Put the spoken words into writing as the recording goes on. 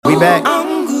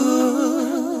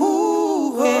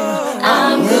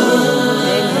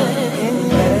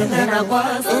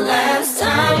that was the last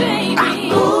time,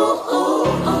 baby. Ooh, ooh,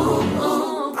 ooh,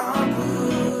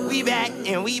 ooh. We back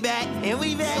and we back and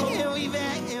we back and we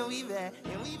back and we back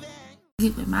and we back.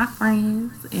 Get with my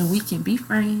friends and we can be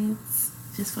friends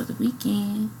just for the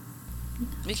weekend.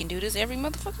 We can do this every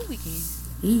motherfucking weekend.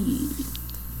 Yeah.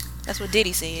 That's what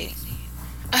Diddy said.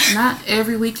 Not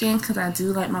every weekend, because I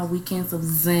do like my weekends of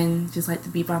zen. Just like to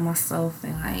be by myself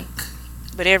and like.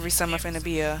 But every summer finna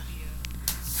be a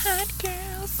hot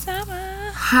girl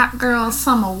summer. Hot girl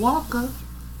Summer Walker.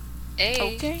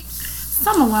 Hey. Okay.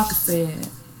 Summer Walker said,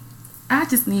 I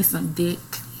just need some dick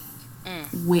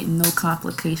with no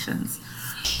complications.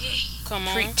 Come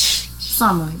on. Preach.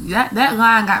 Summer, that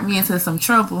line got me into some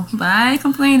trouble, but I ain't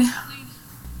complaining.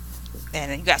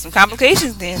 And then you got some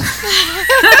complications then.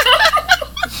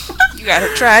 You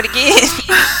gotta try it again.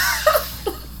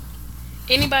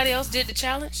 Anybody else did the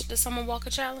challenge? The Summer Walker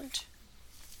challenge?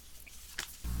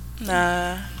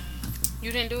 Nah.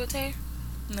 You didn't do it, Tay?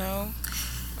 No.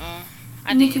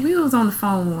 I Nikki, did. we was on the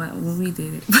phone when we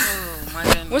did it. Oh my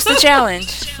goodness. What's the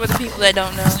challenge for the people that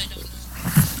don't know?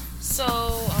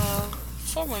 So,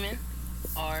 4 women,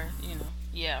 or,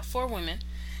 4 women,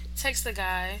 text the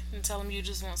guy and tell him you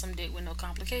just want some dick with no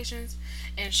complications,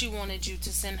 and she wanted you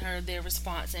to send her their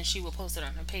response and she will post it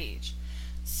on her page.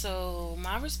 So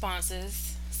my response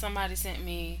is, somebody sent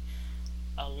me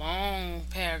a long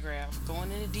paragraph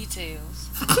going into details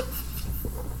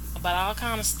about all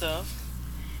kind of stuff,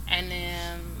 and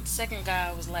then the second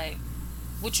guy was like,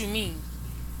 what you mean?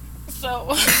 So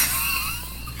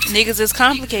Niggas is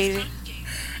complicated.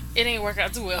 it ain't work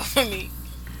out too well for me.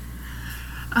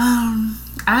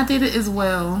 I did it as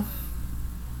well.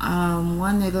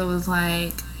 One nigga was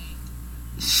like,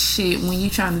 shit, when you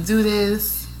trying to do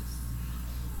this?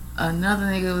 Another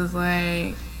nigga was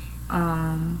like,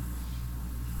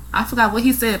 I forgot what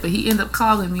he said, but he ended up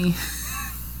calling me.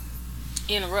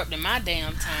 Interrupting my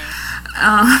damn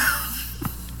time.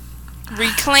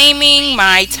 Reclaiming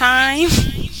my time.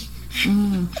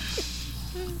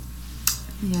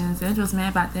 Yeah, Sandra was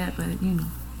mad about that, but it's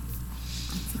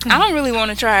okay. I don't really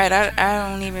want to try it. I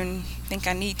don't even think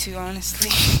I need to, honestly.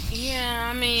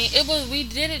 Yeah, I mean, we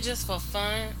did it just for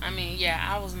fun. I mean, yeah,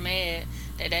 I was mad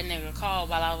that nigga called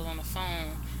while I was on the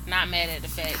phone. Not mad at the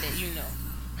fact that,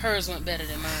 hers went better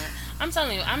than mine. I'm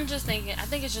telling you, I'm just thinking, I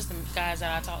think it's just the guys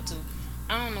that I talk to.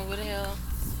 I don't know where the hell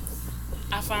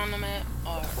I found them at,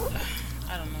 or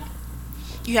I don't know.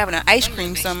 You having an ice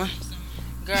cream summer.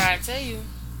 Girl, I tell you.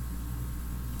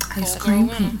 Ice cream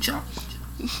pink jar.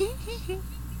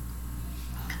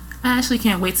 I actually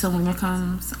can't wait till winter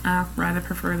comes. I'd rather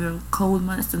prefer the cold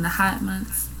months than the hot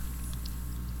months.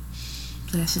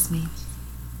 But that's just me.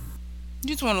 You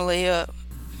just want to lay up.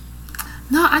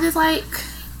 No, I just like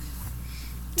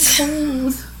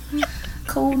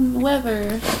cold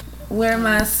weather. Wear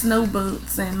my snow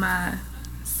boots and my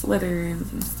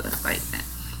sweaters and stuff like that.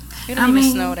 It don't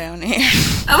even snow down there.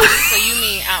 So you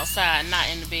mean outside, not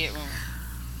in the bedroom?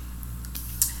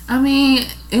 I mean,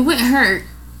 it wouldn't hurt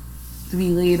to be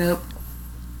laid up.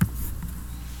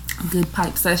 Good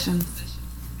pipe sessions.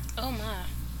 Oh my.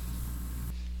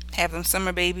 Have them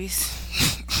summer babies.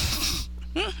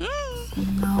 You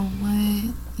know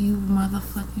what? You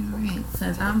motherfucking right.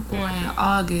 Because I'm born in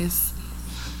August.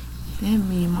 Then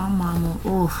me and my mama,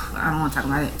 oof, I don't want to talk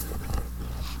about it.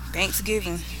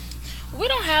 Thanksgiving. We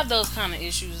don't have those kind of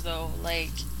issues though.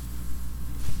 Like,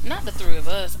 not the 3 of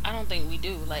us. I don't think we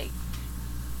do. Like,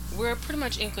 we're pretty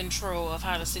much in control of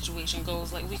how the situation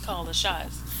goes. Like, we call the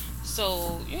shots.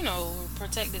 So,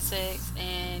 protected sex,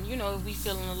 and, if we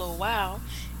feeling a little wild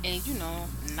and,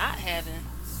 not having,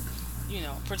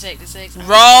 protected sex.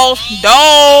 Raw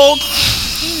dog.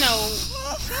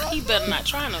 He better not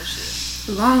try no shit.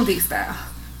 Long dick style.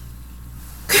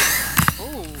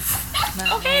 Ooh.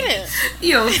 Okay then.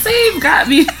 Yo, Steve got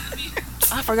me.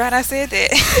 I forgot I said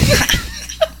that.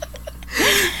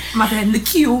 My bad,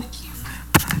 Nikhil.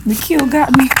 Nikhil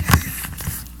got me.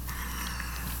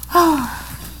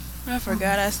 I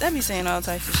forgot I be saying all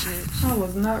types of shit. I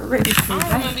was not ready for I that.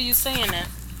 don't remember you saying that.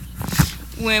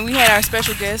 When we had our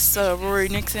special guest, Rory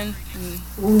Nixon. I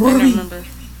Rory. don't remember.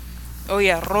 Oh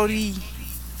yeah, Rory.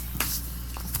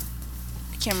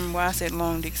 I can't remember why I said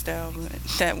long dick style, but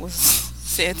that was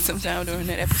said sometime during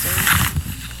that episode.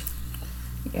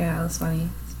 Yeah, it was funny.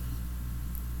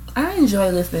 I enjoy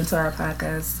listening to our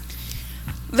podcast.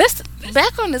 Let's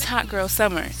back on this hot girl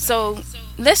summer. So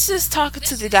let's just talk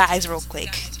to the guys real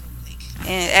quick.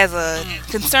 And as a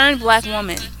concerned black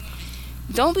woman,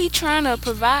 don't be trying to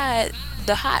provide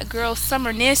the hot girl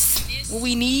summerness what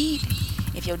we need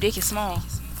if your dick is small.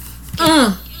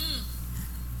 I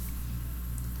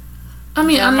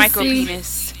mean, Your honestly, micro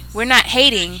penis. We're not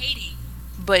hating,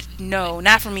 but no,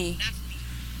 not for me.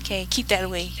 Okay, keep that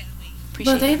away.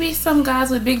 Appreciate But they it. be some guys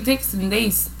with big dicks and they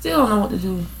still don't know what to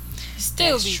do.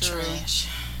 Still That's be true. trash.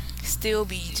 Still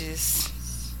be just.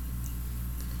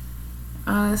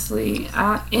 Honestly, it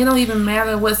don't even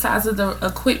matter what size of the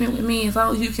equipment with me as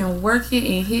long as you can work it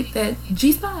and hit that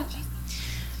G spot.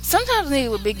 Sometimes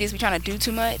niggas with big dicks be trying to do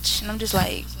too much, and I'm just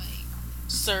like,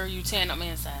 Sir, you tearing up my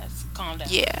insides. Calm down.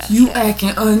 yeah. You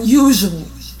acting unusual.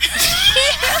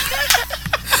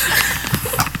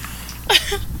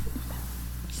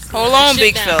 Hold on, Sit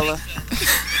big down. fella.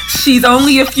 She's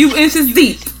only a few inches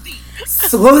deep.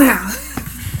 Slow down.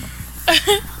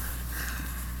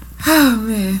 Oh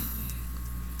man.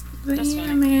 But That's yeah,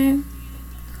 funny. man.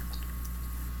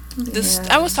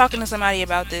 I was talking to somebody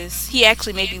about this. He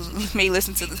actually may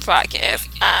listen to this podcast.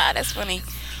 That's funny.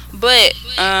 But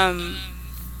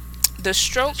the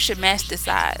stroke should match the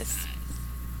size.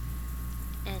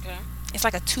 Okay. It's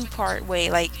like a 2-part way.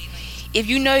 Like, if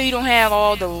you know you don't have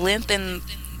all the length and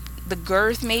the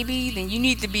girth, maybe, then you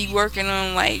need to be working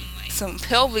on like some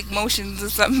pelvic motions or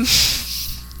something.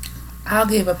 I'll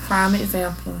give a prime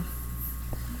example.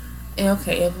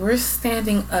 Okay, if we're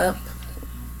standing up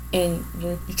and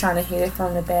you're trying to hit it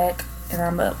from the back, and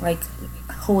I'm up like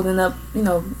holding up,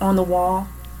 on the wall.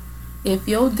 If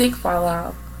your dick fall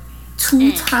out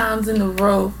 2 times in a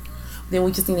row, then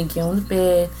we just need to get on the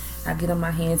bed. I get on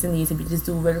my hands and knees and we just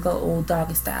do regular old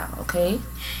doggy style, okay?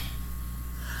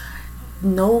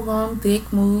 No long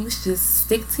dick moves. Just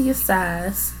stick to your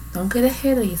size. Don't get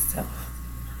ahead of yourself.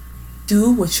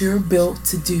 Do what you're built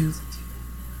to do.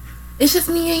 It's just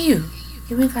me and you.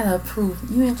 You ain't gotta prove.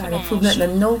 You ain't gotta prove nothing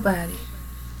to nobody.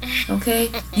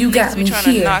 Okay? You got We me trying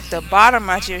to here. knock the bottom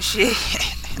out your shit.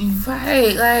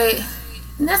 Right, like,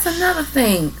 and that's another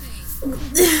thing.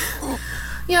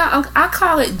 Yeah, I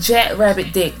call it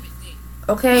jackrabbit dick.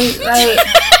 Okay, like,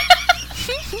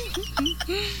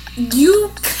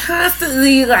 you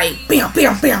constantly like bam,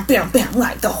 bam, bam, bam, bam,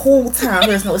 like the whole time.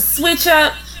 There's no switch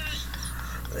up.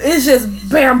 It's just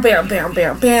bam, bam, bam,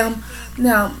 bam, bam.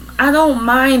 Now I don't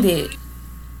mind it,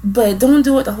 but don't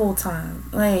do it the whole time.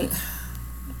 Like,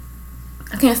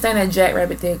 I can't stand that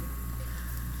jackrabbit dick.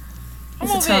 I'm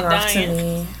It's a over turn here off to dying.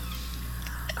 me.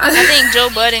 I think Joe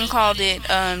Budden called it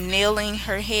nailing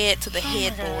her head to the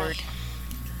headboard.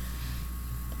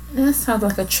 That sounds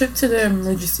like a trip to the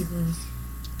emergency room.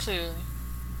 Clearly.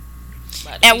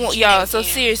 And y'all, so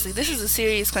seriously, this is a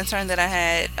serious concern that I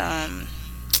had.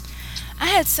 I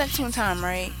had sex one time,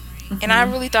 right? And I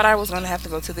really thought I was going to have to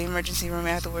go to the emergency room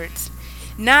afterwards.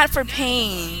 Not for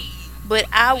pain, but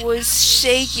I was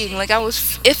shaking. Like I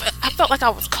felt like I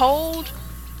was cold.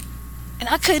 And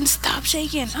I couldn't stop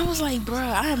shaking. I was like, bruh,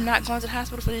 I am not going to the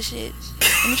hospital for this shit.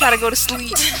 Let me try to go to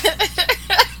sleep.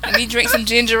 Let me drink some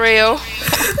ginger ale.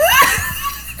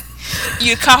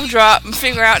 You cough drop and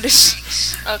figure out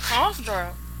this. A cough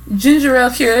drop. Ginger ale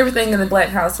cured everything in the black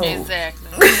household.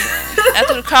 Exactly.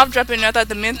 After the cough drop in, I thought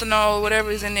the menthanol or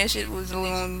whatever is in that shit was a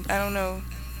little, I don't know,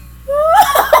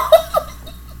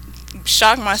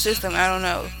 shocked my system. I don't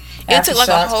know. It took like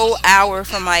a Aftershock. whole hour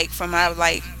for my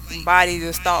body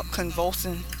to stop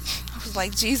convulsing. I was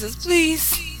like, Jesus,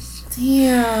 please.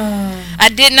 Damn. I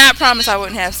did not promise I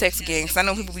wouldn't have sex again, because I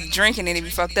know people be drinking and they be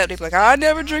fucked up. They be like, I'll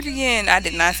never drink again. I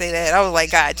did not say that. I was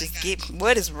like, God, just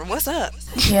what's up?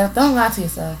 Yeah, don't lie to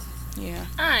yourself. Yeah.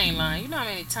 I ain't lying. You know how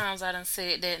many times I done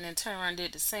said that and then turned around and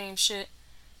did the same shit?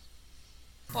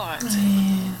 Boy, I tell you.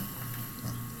 Man.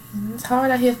 It's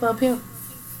hard out here for a pimp.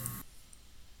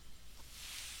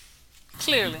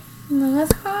 Clearly. No,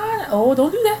 it's hard. Oh,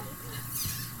 don't do that.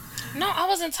 No, I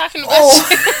wasn't talking about Oh.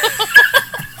 you.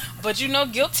 But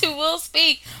guilty will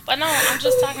speak. But no, I'm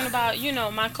just talking about,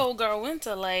 my cold girl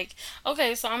winter. Like,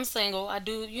 okay, so I'm single. I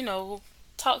do,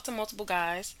 talk to multiple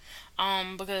guys.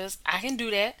 Because I can do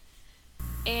that.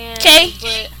 And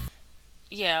 'Kay.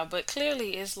 but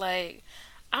clearly it's like,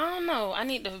 I don't know. I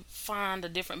need to find a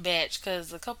different batch because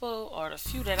the couple or the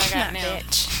few that I got Not now.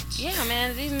 bitch. Yeah,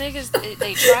 man, these niggas,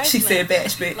 they trifling. She said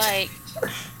batch, bitch. Like,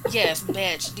 yes,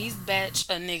 batch. These batch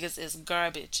of niggas is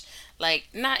garbage. Like,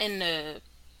 not in the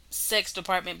sex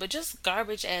department, but just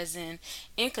garbage as in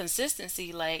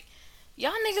inconsistency. Like,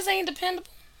 y'all niggas ain't dependable.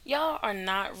 Y'all are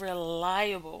not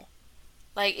reliable.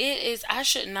 Like, I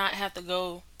should not have to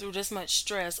go through this much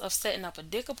stress of setting up a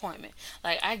dick appointment.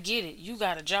 Like, I get it. You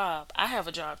got a job. I have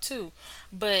a job too.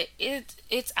 But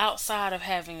it's outside of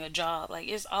having a job. Like,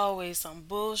 it's always some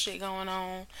bullshit going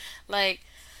on. Like,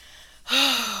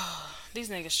 these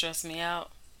niggas stress me out.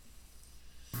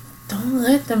 Don't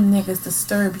let them niggas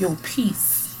disturb your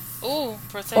peace. Ooh,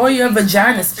 protect Or your peace,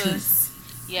 vagina's sis. peace.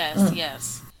 Yes,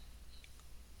 yes.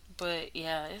 But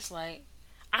yeah, it's like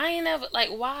I ain't ever like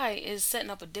why is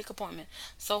setting up a dick appointment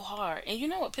so hard? And you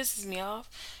know what pisses me off?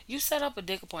 You set up a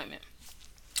dick appointment.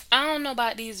 I don't know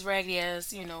about these raggedy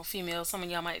ass, females some of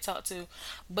y'all might talk to,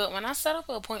 but when I set up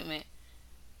an appointment,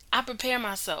 I prepare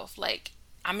myself. Like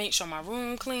I make sure my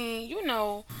room clean,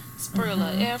 spray a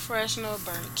little air freshener,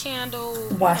 burn a candle,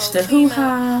 Watch the clean up.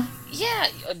 hoo-ha. Yeah,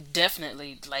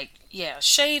 definitely. Like, yeah,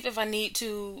 shave if I need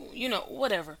to,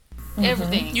 whatever.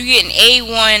 Everything. You get an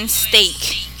A1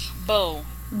 steak. Bow.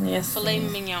 Yes. Filet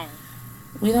ma'am. mignon.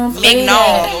 We don't play Mignon.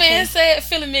 that. That man said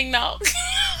filet mignon.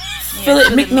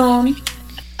 Philip McNaughton.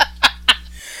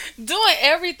 Doing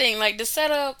everything. Like the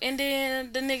setup, and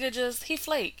then the nigga he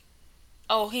flake.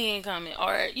 Oh, he ain't coming.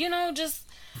 Or, just,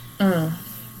 Mm.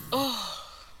 oh.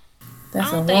 That's I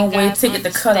a don't think one-way guys ticket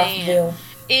to cut off understand. bill.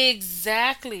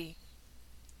 Exactly.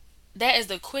 That is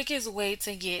the quickest way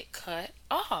to get cut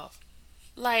off.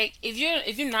 Like if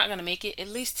you're not gonna make it, at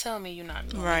least tell me you're not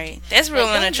gonna make Right. it. That's real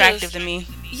Like, don't unattractive just- to me.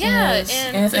 Yeah, Yes,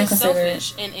 and and it's it's inconsiderate.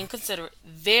 selfish and inconsiderate.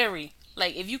 Very.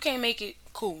 Like if you can't make it,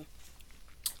 cool.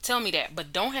 Tell me that,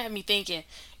 but don't have me thinking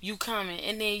you coming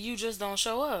and then you just don't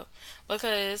show up.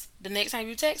 Because the next time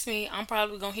you text me, I'm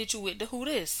probably gonna hit you with the who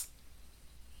this.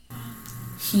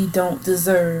 He don't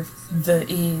deserve the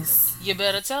is. You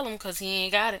better tell him because he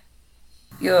ain't got it.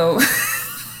 Yo.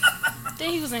 Then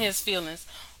he was in his feelings.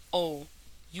 Oh,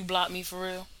 you blocked me for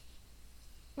real?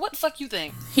 What the fuck you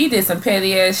think? He did some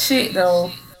petty ass shit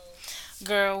though.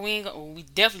 Girl, we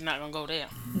definitely not gonna go there.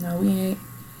 No, we ain't.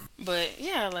 But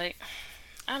yeah, like,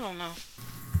 I don't know.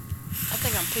 I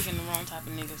think I'm picking the wrong type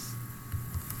of niggas.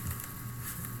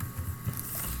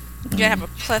 You gotta have a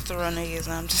plethora of niggas.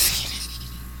 I'm just kidding.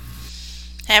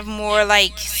 Have more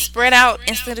like spread out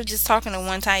instead of just talking to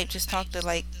one type. Just talk to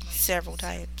like several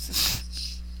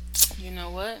types. You know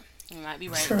what? You might be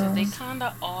right. True. Because they kind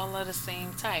of all are the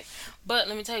same type. But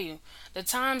let me tell you, the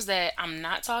times that I'm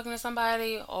not talking to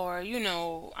somebody or,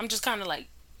 I'm just kind of like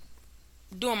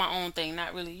doing my own thing,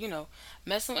 not really,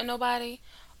 messing with nobody,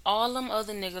 all them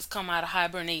other niggas come out of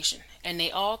hibernation. And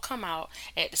they all come out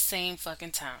at the same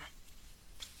fucking time.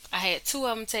 I had 2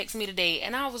 of them text me today,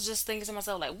 and I was just thinking to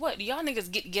myself, like, what? Do y'all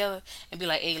niggas get together and be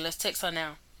like, hey, let's text her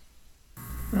now?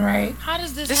 Right. How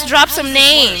does this Just happen? drop How some does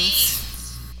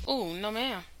this work? names, Ooh, no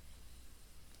ma'am.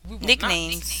 We will not.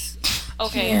 nicknames.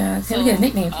 Okay. Yeah, can we get a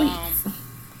nickname, please?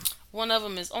 One of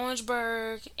them is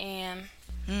Orangeburg, and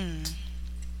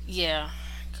yeah,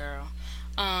 girl.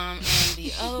 And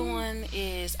the other one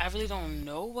is I really don't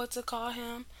know what to call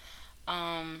him.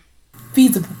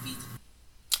 Feasible.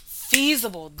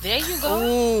 Feasible. There you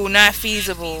go. Ooh, not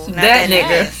feasible. Not That nigga.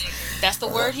 Yes. That's the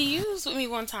word he used with me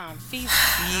one time. Feasible.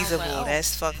 I was Feasible. like, oh,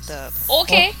 That's fucked up.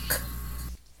 okay.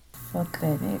 Fuck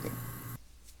that nigga.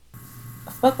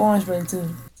 Fuck Orangeburg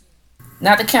too.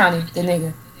 Not the county, the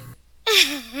nigga.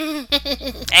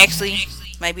 Actually,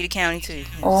 might be the county too. It's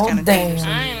Oh, kinda damn. dangerous.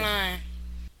 I ain't lying.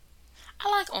 I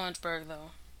like Orangeburg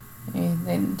though.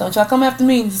 And don't y'all come after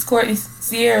me. This is Courtney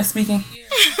Sierra speaking.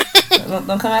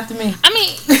 don't come after me. I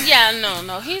mean, yeah,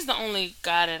 no. He's the only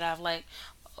guy that I've like.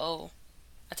 Oh,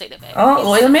 I take that back. Oh,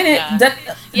 He's wait a minute. guy.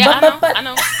 That- Yeah, but- I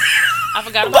know. I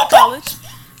forgot about college.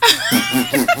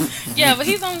 Yeah, but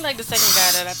he's only like the second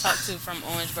guy that I talked to from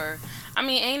Orangeburg. I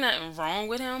mean, ain't nothing wrong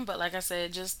with him, but like I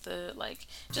said, just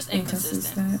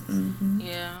inconsistent. Mm-hmm.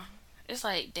 Yeah, it's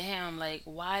like, damn, like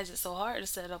why is it so hard to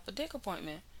set up a dick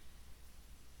appointment?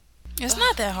 It's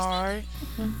not that hard.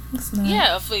 It's not.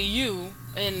 Yeah, for you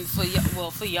and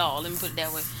for for y'all. Let me put it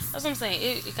that way. That's what I'm saying.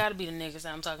 It gotta be the niggas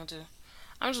that I'm talking to.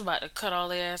 I'm just about to cut all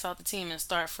their ass out the team and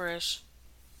start fresh.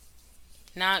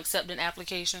 Now accepting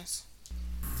applications.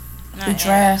 Not The at-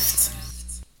 draft.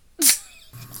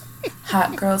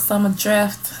 Hot girl summer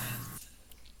draft.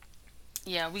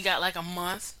 Yeah, we got like a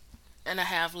month and a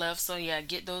half left. So yeah,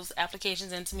 get those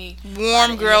applications into me.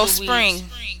 Warm By the girl end of the week. spring.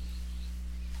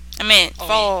 I meant Oh,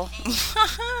 fall.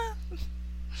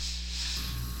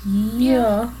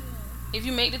 Yeah. If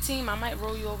you make the team, I might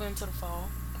roll you over into the fall.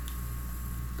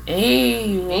 Hey,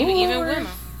 Maybe even Lord. winter.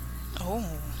 Oh,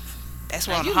 that's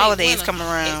Now, when you the make holidays winter. come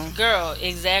around. Girl,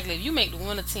 exactly. If you make the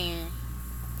winter team,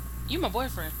 you my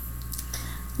boyfriend.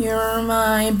 You're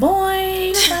my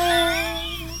boyfriend. Shout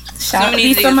out Some to of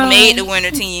these B. niggas Simone. made the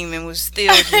winter team and was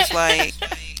still just like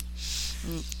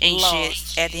ain't Lost.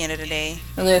 shit at the end of the day.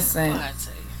 Listen, I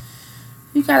tell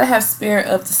you. you gotta have spirit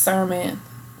of discernment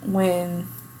when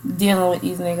dealing with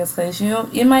these niggas, cause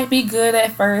it might be good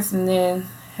at first, and then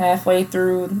halfway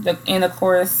through the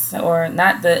intercourse, or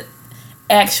not the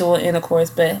actual intercourse,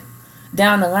 but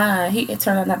down the line, it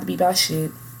turned out not to be about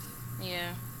shit.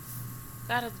 Yeah.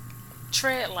 Gotta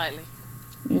tread lightly,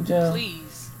 You just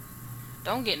please.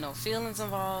 Don't get no feelings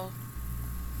involved.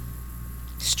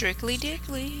 Strictly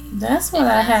dickly. That's what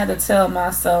I had to tell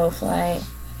myself, like,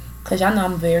 because y'all know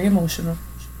I'm very emotional.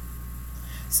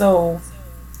 So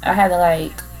I had to,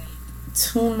 like,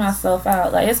 tune myself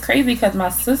out. Like, it's crazy because my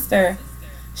sister,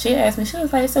 she asked me, she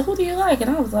was like, so who do you like? And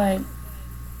I was like,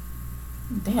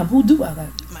 damn, who do I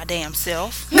like? My damn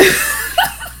self.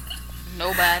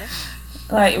 Nobody.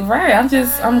 Like, right,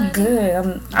 I'm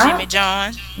good. Jimmy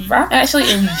John. I'm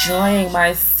actually enjoying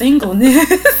my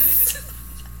singleness.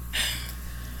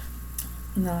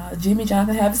 Nah, Jimmy John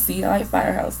can have a seat. I like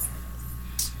Firehouse.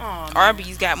 Oh,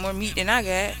 Arby's got more meat than I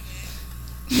got.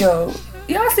 Yo,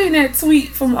 y'all seen that tweet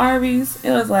from Arby's?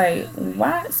 It was like,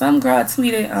 why? Some girl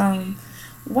tweeted,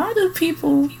 why do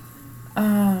people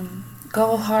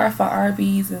go hard for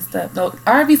Arby's and stuff? No,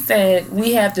 Arby's said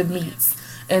we have the meats,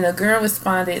 and a girl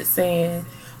responded saying,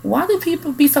 why do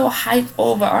people be so hyped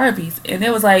over Arby's? And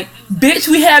it was like, bitch,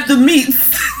 we have the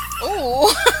meats. Ooh.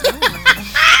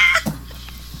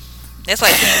 That's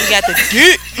like saying we got the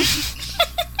dick.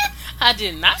 I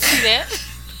did not see that.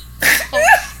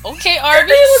 Okay, It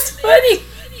Arby's. was funny.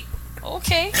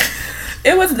 Okay.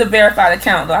 It wasn't the verified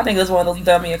account though. I think it was one of those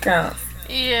dummy accounts.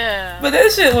 Yeah. But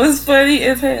that shit was funny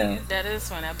as hell. That is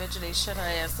funny. I bet you they shut her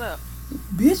ass up.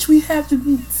 Bitch, we have the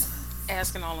meats.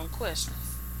 Asking all them questions.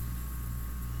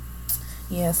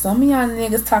 Yeah, some of y'all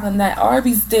niggas talking that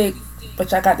Arby's dick,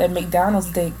 but y'all got that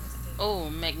McDonald's dick. Oh,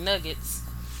 McNuggets.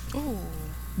 Ooh.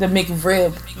 The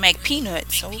McRib. Mac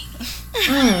peanuts. So.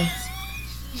 Mm.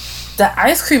 The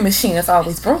ice cream machine is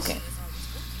always broken.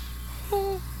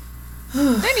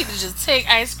 They need to just take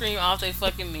ice cream off their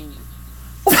fucking menu.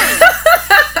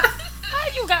 How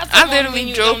you got I some on the literally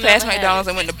menu drove don't past never have McDonald's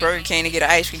it? and went to Burger King to get an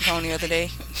ice cream cone the other day.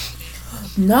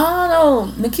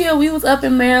 No, Nikhil, we was up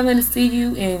in Maryland to see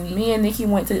you, and me and Nikki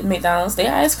went to McDonald's.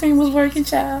 Their ice cream was working,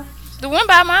 child. The one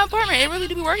by my apartment, it really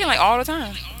do be working like all the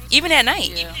time. Even at night.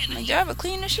 Yeah. I'm like, y'all ever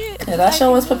clean the shit? Cause I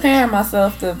sure was preparing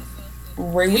myself to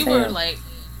raise We were hell. like,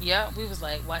 yeah, we was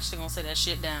like, watch, they gonna say that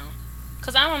shit down.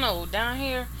 Cause I don't know, down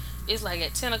here, it's like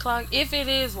at 10 o'clock, if it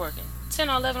is working, 10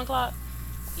 or 11 o'clock,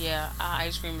 yeah, our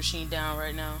ice cream machine down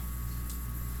right now.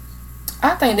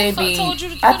 I think they Who the fuck be. told you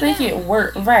to I put it think down? it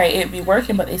worked. Right, it be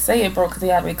working, but they say it broke because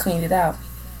they already cleaned it out.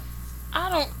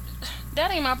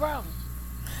 That ain't my problem.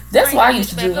 That's Bring what I that used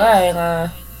to bitch do. back up. I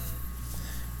ain't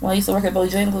when I used to work at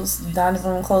Bojangles, dining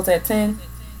room closed at 10.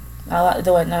 I locked the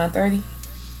door at 9:30.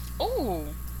 Ooh,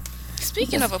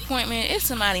 Speaking of appointment, it's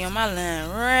somebody on my line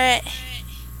right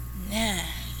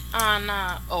now.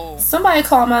 nah, oh, Somebody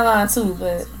called my line too,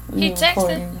 but we He were texted?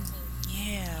 recording.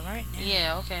 Yeah, right now.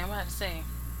 yeah, okay, I'm about to say,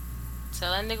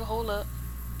 tell that nigga hold up.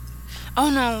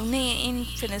 Oh no, nigga ain't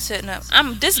finna setting up.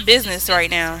 I'm this business right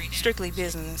now. Strictly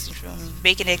business, you feel me?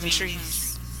 Bacon, egg, and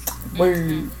cheese.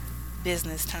 Word.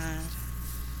 Business time.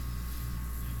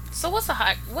 So what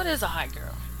is a hot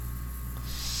girl?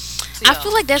 To I y'all.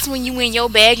 feel like that's when you in your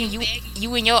bag and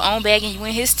you in your own bag and you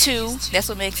in his too. That's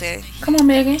what makes it. Come on,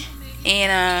 Megan.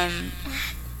 And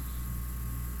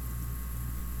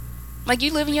like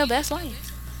you living your best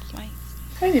life. Like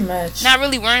Pretty much. not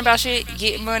really worrying about shit,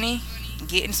 getting money,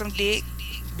 getting some dick,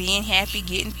 being happy,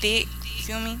 getting thick.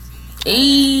 Feel me?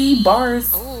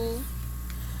 Bars. Ooh,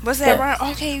 What's that, But-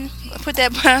 Ron? Okay, put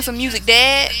that behind some music,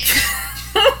 Dad.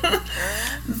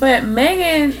 But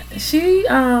Megan,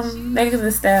 Megan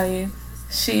Thee Stallion,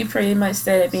 she pretty much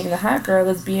said that being a hot girl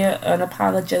is being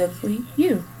unapologetically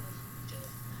you.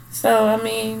 So, I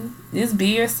mean, just be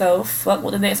yourself. Fuck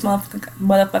what the next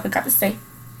motherfucker got to say.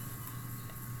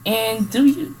 And do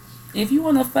you. If you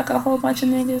want to fuck a whole bunch of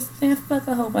niggas, then fuck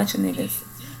a whole bunch of niggas.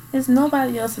 It's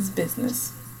nobody else's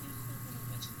business.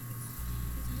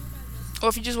 Or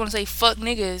if you just want to say fuck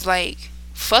niggas, like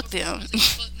fuck them.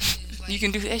 You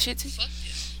can do that shit too.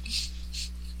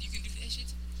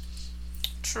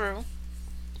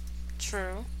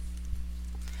 true.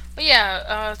 But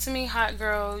yeah, to me, hot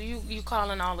girl, you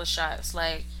calling all the shots.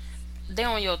 Like, they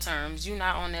on your terms. You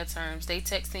not on their terms. They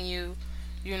texting you,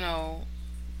 you know,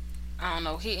 I don't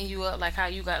know, hitting you up like how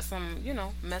you got some, you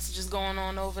know, messages going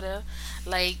on over there.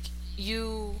 Like,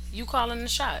 you calling the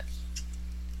shot.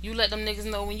 You let them niggas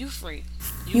know when you free.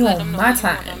 You let on them know my when you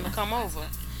want time. them to come over.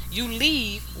 You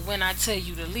leave when I tell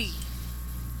you to leave.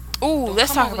 Ooh, Don't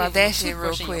let's come talk over about here that with a shit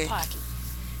real toothbrush in your quick. pocket.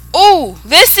 Ooh,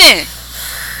 listen.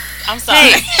 I'm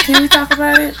sorry. Can we talk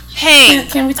about it? Hey,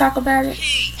 Can we talk about it?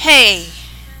 hey.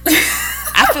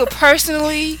 I feel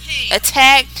personally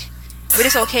attacked, but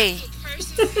it's okay.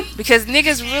 Because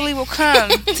niggas really will come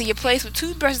to your place with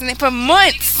toothbrushes in it for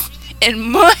months and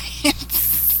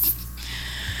months.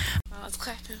 I was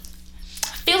clapping.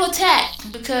 Feel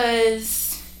attacked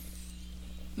because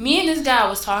Me and this guy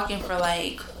was talking for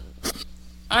like,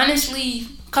 honestly,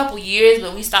 a couple years,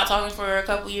 but we stopped talking for a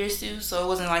couple years too, so it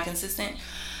wasn't like consistent.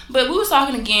 But we was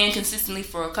talking again consistently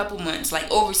for a couple months,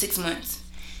 like over 6 months.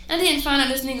 I didn't find out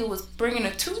this nigga was bringing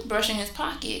a toothbrush in his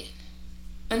pocket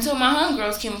until my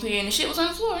homegirls came up here and the shit was on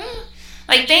the floor.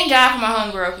 Like, thank God for my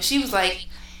homegirl, because she was like,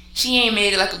 she ain't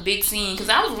made it like a big scene, because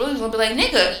I was really gonna be like,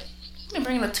 nigga, you been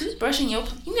bringing a toothbrush in your,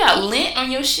 you got lint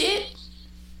on your shit?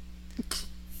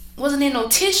 Wasn't there no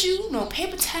tissue, no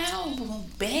paper towel, no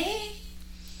bag?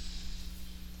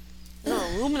 No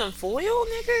aluminum foil,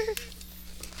 nigga.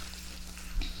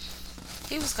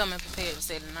 He was coming prepared to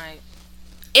stay the night.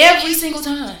 Every single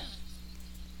time.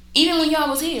 Even when y'all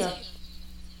was here.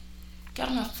 Got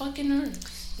on my fucking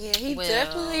nerves. Yeah, he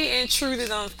definitely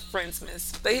intruded on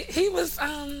Friendsmas. But he was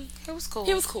cool.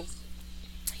 He was cool.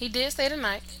 He did stay the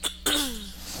night.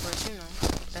 But you know,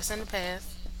 that's in the past.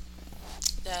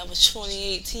 That was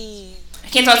 2018. I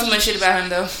can't talk too much shit about him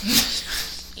though.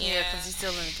 Yeah, because he's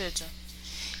still in the picture.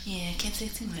 Yeah, can't say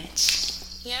too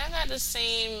much. Yeah, I got the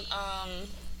same,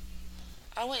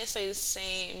 I wouldn't say the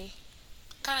same,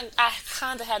 I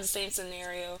kind of had the same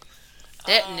scenario.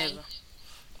 That nigga.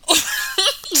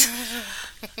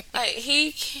 Like,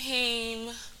 he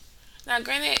came, now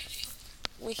granted,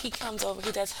 when he comes over,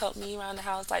 he does help me around the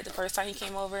house. Like, the first time he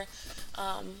came over,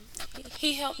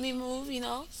 he helped me move, you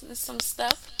know, some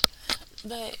stuff.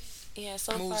 But, yeah,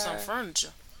 so Move far. some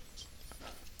furniture.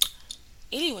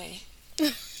 Anyway.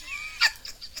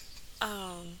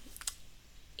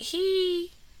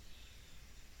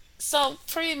 So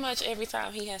pretty much every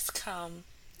time he has come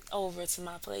over to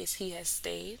my place, he has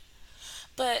stayed.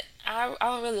 But I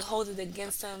don't really hold it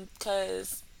against him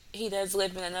because he does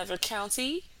live in another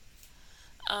county.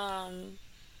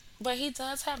 But he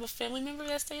does have a family member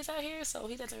that stays out here, so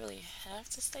he doesn't really have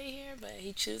to stay here, but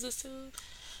he chooses to.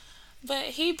 But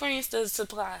he brings the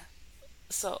supply.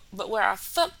 So, but where I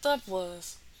fucked up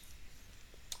was,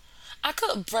 I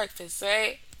cooked breakfast,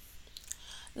 right?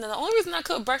 Now, the only reason I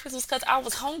cooked breakfast was because I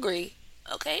was hungry,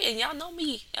 okay? And y'all know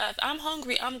me. If I'm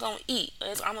hungry, I'm going to eat.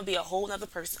 I'm going to be a whole nother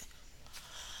person.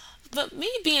 But me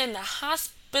being the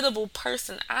hospitable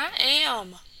person I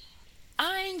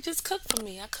ain't just cooked for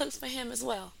me. I cooked for him as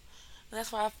well. And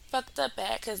that's why I fucked up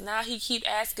at, because now he keep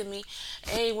asking me,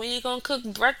 hey, when you going to cook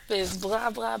breakfast? Blah,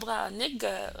 blah, blah.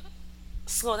 Nigga,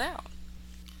 slow down.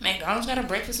 McDonald's got a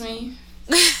breakfast menu.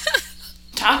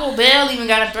 Taco Bell even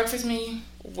got a breakfast menu.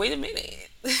 Wait a minute.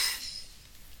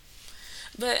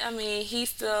 But, I mean, he's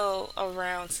still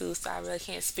around, too, so I really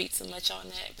can't speak too much on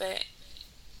that. But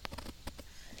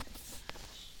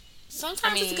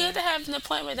sometimes it's good to have an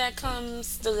appointment that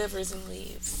comes, delivers, and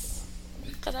leaves.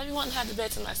 Because I be wanting to have the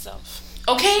bed to myself.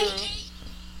 Okay.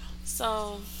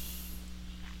 So,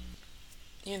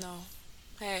 you know,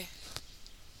 hey.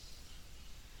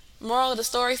 Moral of the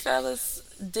story, fellas,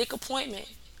 dick appointment,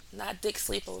 not dick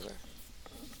sleepover.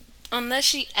 Unless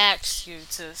she asks you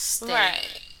to stay.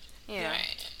 Right. Yeah.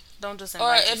 Right. Don't just Or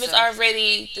invite if it's yourself.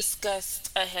 already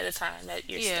discussed ahead of time that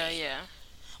you're staying. Yeah.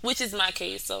 Which is my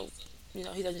case, so, you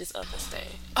know, he doesn't just up and stay.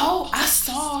 Oh, I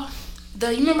saw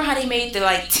you remember how they made the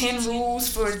like 10 rules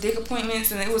for dick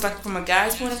appointments, and it was like from a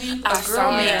guy's point of view? I A girl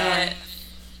saw made that. one.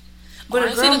 But I a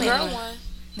ain't girl seen made the girl one.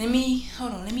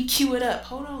 Let me cue it up.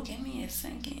 Hold on, give me a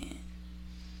second.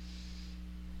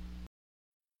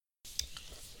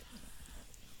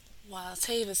 While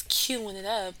Tava's queuing it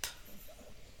up,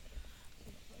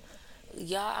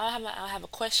 y'all, I have a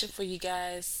question for you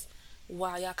guys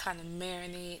while y'all kind of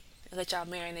marinate. Let y'all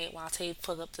marinate while Tava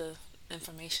pull up the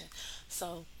information.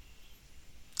 So,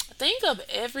 think of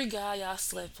every guy y'all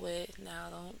slept with. Now,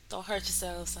 don't hurt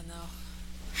yourselves. I know.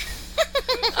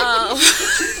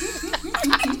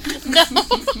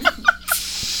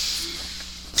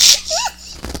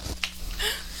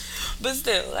 But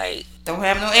still, like, Don't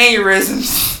have no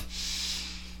aneurysms.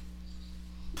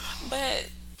 but,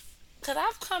 cause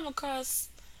I've come across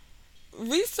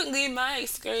recently in my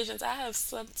excursions, I have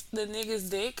sucked the nigga's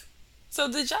dick. So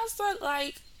did y'all suck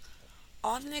like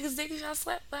all the niggas' dick y'all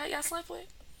slept with?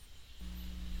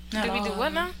 Not Did we all do of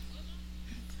what them. now?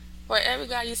 Or every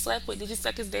guy you slept with, did you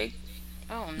suck his dick?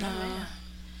 Oh, no, man.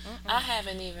 I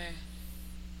haven't either.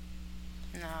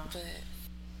 No. But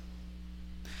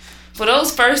For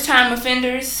those first time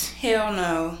offenders, hell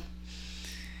no.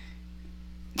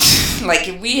 Like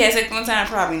if we had sex one time,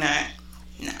 probably not.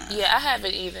 Nah. yeah, I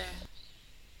haven't either.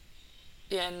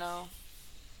 Yeah, no.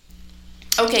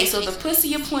 Okay, so the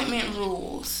pussy appointment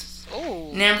rules.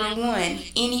 Oh. Number 1,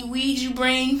 any weed you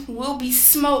bring will be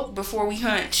smoked before we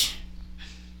hunch.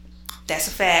 That's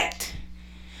a fact.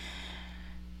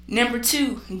 Number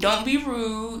 2, don't be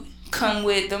rude. come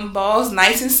with them balls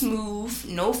nice and smooth,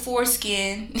 no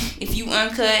foreskin. If you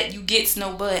uncut, you gets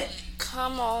no butt.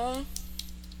 Come on.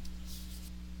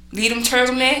 Leave them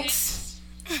turtlenecks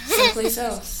someplace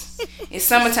else. It's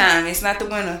summertime. It's not the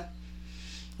winter.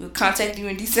 We'll contact you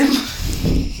in December.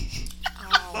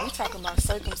 Oh, we talking about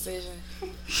circumcision.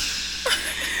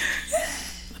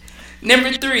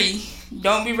 Number 3,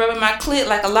 don't be rubbing my clit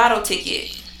like a lotto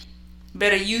ticket.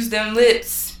 Better use them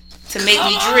lips to make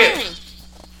me drip.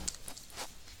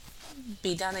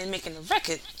 Be down there making a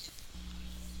record.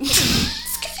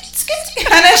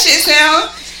 How that shit sound?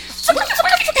 About to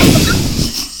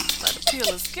peel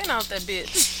the skin off that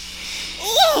bitch.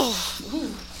 Ooh.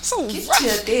 So Get rough.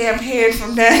 your damn head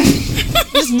from that.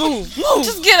 Just move.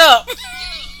 Just get up.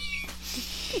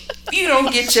 You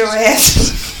don't get your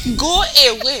ass. Go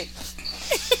away.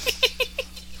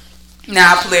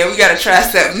 Nah, player, we gotta try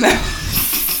something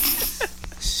else.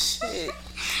 Shit.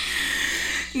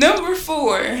 Number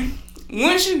 4,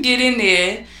 once you get in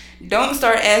there, don't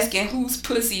start asking whose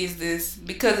pussy is this,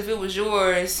 because if it was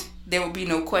yours, there would be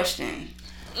no question.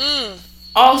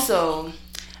 Also,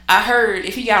 I heard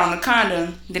if he got on a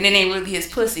condom, then it ain't really his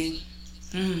pussy.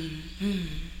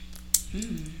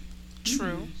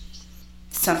 True.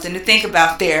 Something to think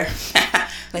about there.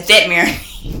 Let that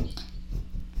marinate.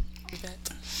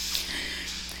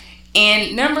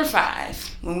 And number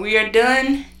 5, when we are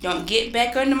done, don't get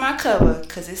back under my cover,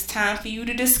 because it's time for you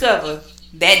to discover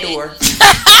that door.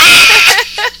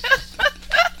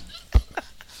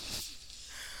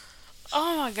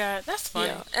 Oh my god, that's funny.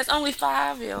 Yo, that's only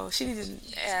 5, yo. She needs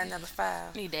to add another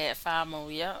 5. Need to add 5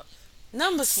 more, yup.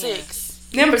 Number 6.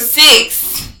 Number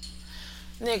 6.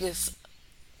 Niggas,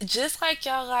 just like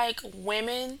y'all like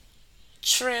women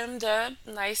trimmed up,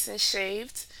 nice and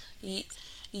shaved,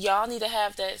 y'all need to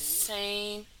have that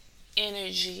same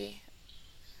energy.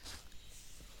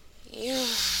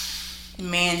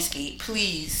 Manscaped,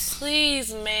 please.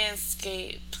 Please,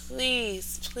 Manscaped.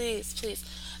 Please, please, please.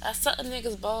 I sucked the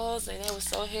niggas' balls and they were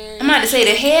so hairy. I'm about to say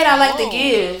the head I like Whoa. to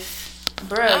give.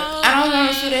 Bruh, I don't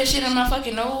want to feel that shit in my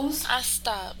fucking nose. I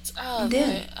stopped. I was Yeah.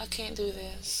 like, I can't do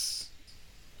this.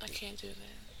 I can't do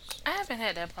this. I haven't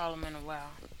had that problem in a while.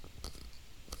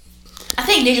 I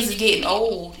think niggas is getting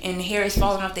old and the hair is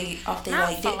falling off they Not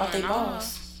balls. falling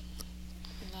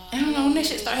I don't know when that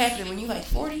shit start happening. When you like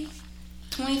 40,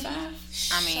 25.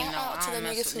 I mean, Shout no, out I to the don't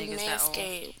mess niggas with who niggas that old.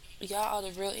 Manscaped. Y'all are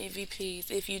the real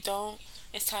MVPs. If you don't,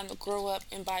 it's time to grow up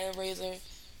and buy a razor.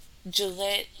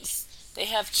 Gillette's. They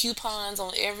have coupons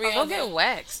on every Go other. get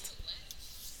waxed.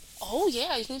 Oh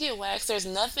yeah, you can get waxed. There's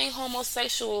nothing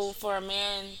homosexual for a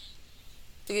man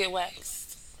to get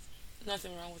waxed.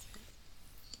 Nothing wrong with it.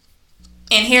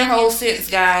 And hair holds scents,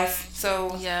 guys.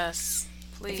 So Yes.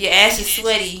 Please. if your ass is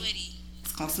sweaty,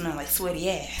 it's gonna smell like sweaty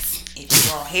ass. If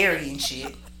you're all hairy and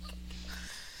shit.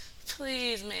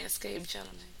 Please, Manscaped,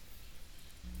 gentlemen.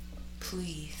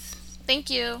 Please. Thank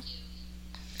you.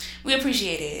 We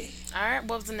appreciate it. Alright,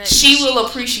 what was the next? She will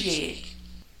appreciate it.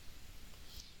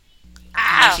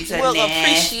 She's a will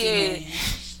nasty appreciate man.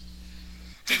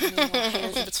 it.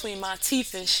 Hands between my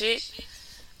teeth and shit.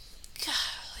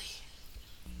 Golly.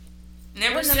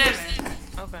 Number 7.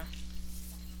 Okay.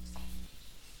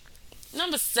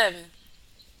 Number 7.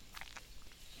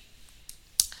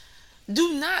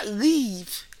 Do not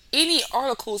leave any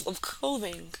articles of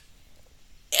clothing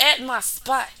at my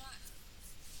spot.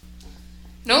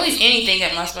 Don't leave anything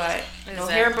at my spot. No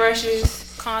Exactly. hairbrushes.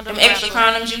 Condom Them extra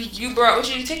wrapper. condoms you brought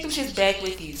with you. Take them shits back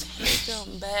with you. Take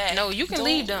them back. No, you can Don't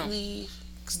leave them. leave.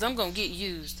 Because them gonna get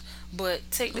used. But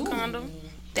take the Ooh, condom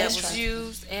that that's was right.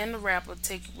 used and the wrapper,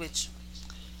 take it with you.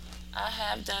 I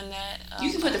have done that.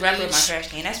 You can put the wrapper in my trash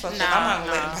can. That's fucked up. Nah, I'm not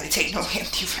gonna let nah. nobody take no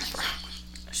empty wrapper.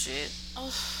 Shit.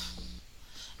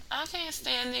 I can't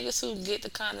stand niggas who get the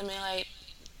condom and like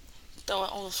throw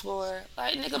it on the floor.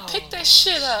 Like nigga, pick that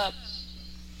shit up.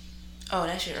 Oh,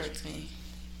 that shit irks me.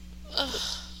 I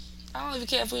don't even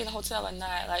care if we in a hotel or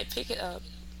not. Like pick it up.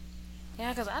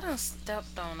 Yeah, because I done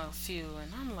stepped on a few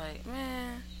and I'm like,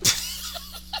 man.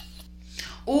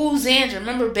 Ooh, Xandra,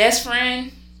 remember Best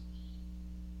Friend?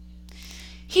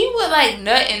 He would like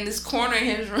nut in this corner in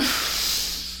his room.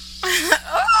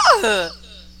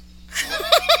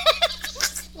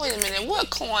 Wait a minute, what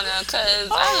corner? Cause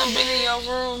I done been in your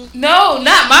room. No,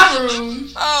 not my room.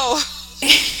 Oh.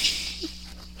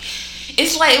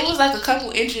 It's like it was like a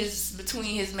couple inches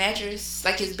between his mattress,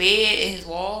 like his bed and his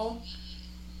wall.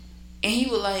 And he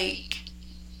would like,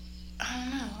 I don't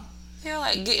know. You know,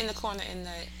 like get in the corner and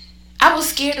nut. I was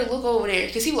scared to look over there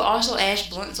because he would also ash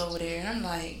blunts over there, and I'm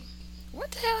like,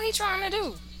 What the hell he trying to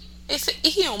do? Is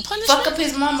he on punishment? fuck up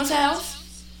his mama's house.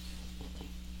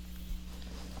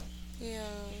 Yeah.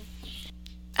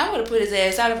 I would have put his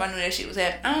ass out if I knew that shit was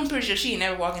happening. I'm pretty sure she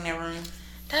never walk in that room.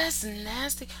 That's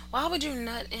nasty. Why would you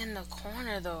nut in the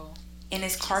corner though? And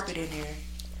there's carpet in there.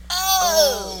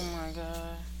 Oh my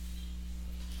god.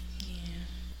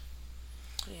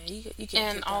 Yeah, you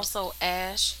can. And also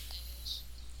Ash.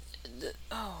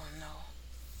 Oh no.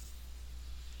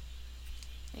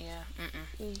 Yeah.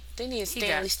 They need He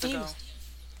got Stanley to go. Stevens.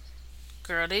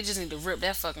 Girl, they just need to rip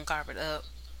that fucking carpet up.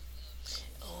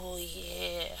 Oh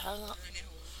yeah. How long?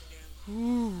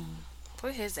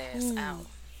 Put his ass out.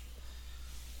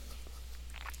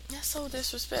 That's so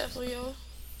disrespectful, yo.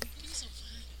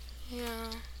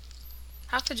 Yeah.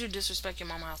 How could you disrespect your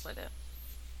mama house like that?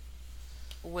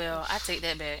 Well, I take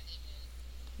that back.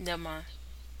 Never mind.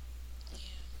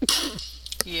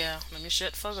 Yeah, let me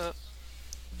shut the fuck up.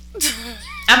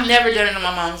 I've never done it on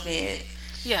my mom's bed.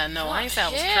 Yeah, no, I ain't say I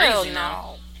was Hell crazy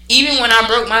now. Even when I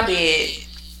broke my bed,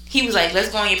 he was like, let's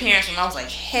go in your parents' room. I was like,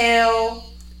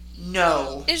 hell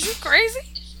no. Is you crazy?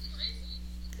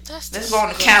 That's Let's go on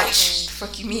the couch. The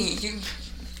fuck you mean?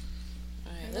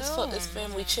 Alright, let's fuck this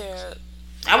family chair up.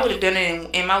 I would have done it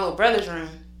in my little brother's room.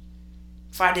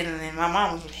 If I did it in my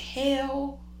mom's room.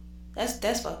 Hell.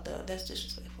 That's fucked up. That's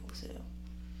disrespectful as hell.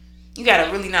 You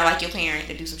gotta really not like your parent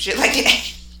to do some shit like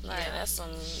that. Like, that's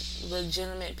some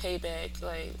legitimate payback,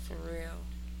 like, for real.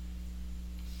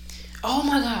 Oh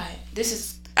my god. This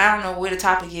is, I don't know where the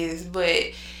topic is,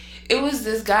 but it was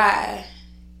this guy.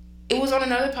 It was on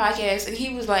another podcast, and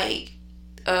he was like,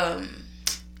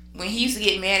 when he used to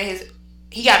get mad at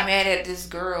he got mad at this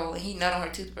girl, and he nut on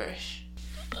her toothbrush.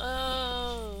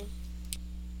 Oh.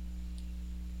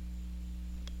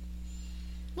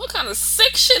 What kind of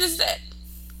sick shit is that?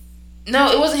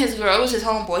 No, it wasn't his girl. It was his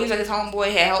homeboy. He was like, his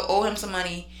homeboy had owed him some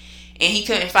money, and he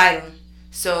couldn't fight him.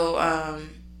 So,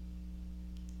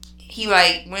 he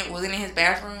like was in his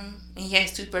bathroom, and he had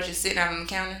his toothbrush just sitting out on the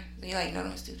counter. So he like nut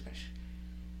on his toothbrush.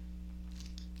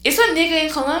 It's a nigga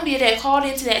in Colombia that called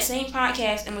into that same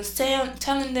podcast and was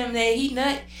telling them that he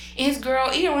nut in his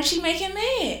girl ear when she make him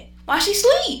mad while she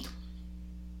sleep.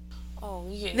 Oh,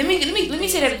 yeah. Let me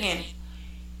say that again.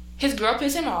 His girl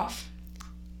pissed him off.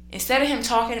 Instead of him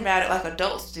talking about it like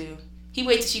adults do, he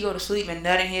waits till she go to sleep and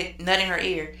nut in her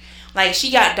ear. Like,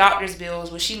 she got doctor's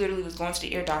bills where she literally was going to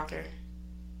the ear doctor,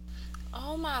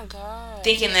 Oh my god.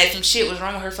 thinking that some shit was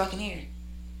wrong with her fucking ear.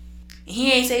 And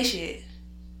he ain't say shit.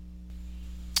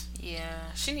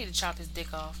 Yeah, she need to chop his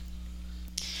dick off.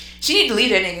 She need to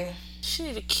leave that nigga. She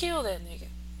need to kill that nigga.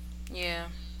 Yeah.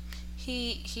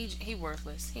 He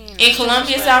worthless. He ain't In no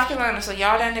Columbia, disrespect. South Carolina, so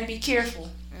y'all down there be careful.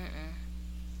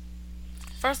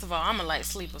 First of all, I'm a light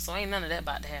sleeper, so ain't none of that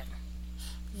about to happen.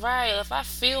 Right, if I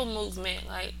feel movement,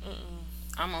 like,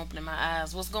 I'm opening my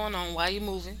eyes. What's going on? Why you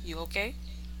moving? You okay?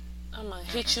 I'm gonna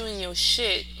hit you in your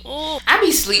shit. Ooh. I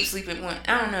be sleeping one.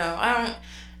 I don't know.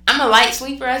 I'm a light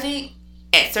sleeper, I think,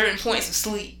 at certain points of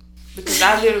sleep. Because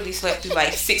I literally slept through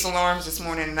like 6 alarms this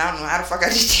morning, and I don't know how the fuck I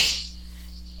just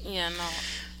did. Yeah, no.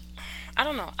 I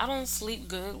don't know. I don't sleep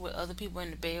good with other people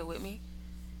in the bed with me.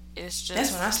 It's just...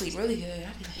 That's when I sleep really good.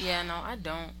 I be like, Yeah, no, I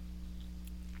don't.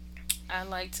 I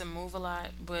like to move a lot,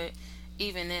 but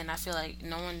even then, I feel like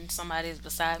knowing somebody is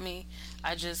beside me,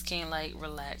 I just can't, like,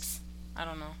 relax. I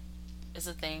don't know. It's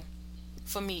a thing.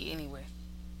 For me, anyway.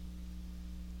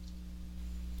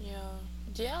 Yeah.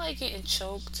 Do y'all like getting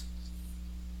choked?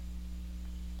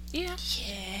 Yeah.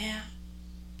 yeah.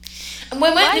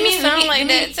 Why do you sound like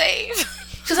that, Dave?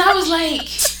 Because I was like,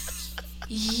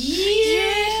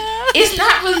 yeah. It's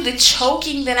not really the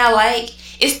choking that I like.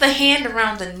 It's the hand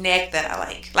around the neck that I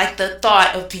like. Like the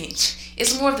thought of pinch.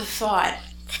 It's more of the thought.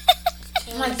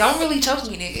 I'm like, don't really choke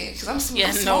me, nigga. Because I'm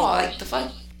small. Like, the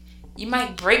fuck? You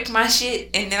might break my shit,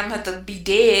 and then I'm going to have to be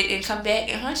dead and come back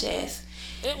and hunch ass.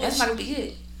 That's not going to be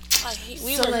good. Like,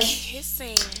 we were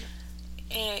kissing,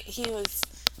 and he was...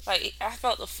 Like, I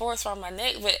felt the force around my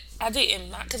neck, but I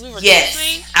didn't, because we were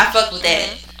kissing. I fuck with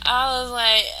that. I was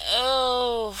like,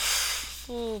 oh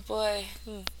boy.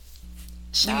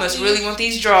 You must really want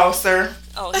these draws, sir.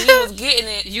 Oh, he was getting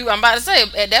it. I'm about to say,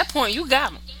 at that point, you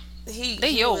got them. They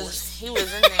yours. He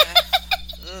was in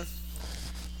there.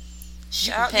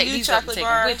 Shout out to you, Chocolate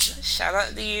Bar. Shout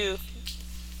out to you.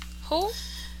 Who?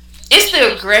 It's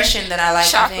the aggression that I like.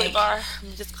 Chocolate Bar.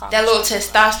 Just call that little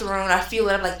testosterone. I feel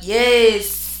it. I'm like,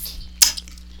 yes.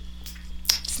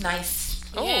 It's nice.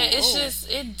 Yeah, just,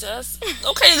 it does.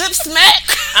 Okay, lip smack.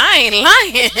 I ain't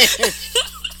lying.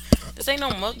 This ain't no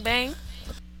mukbang.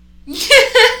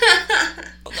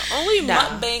 The only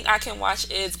mukbang I can watch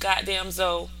is goddamn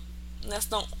Zoe. That's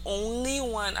the only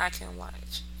one I can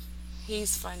watch.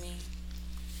 He's funny.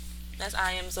 That's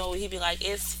I am Zoe. He be like,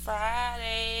 it's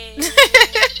Friday.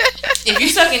 If you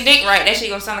sucking dick right, that shit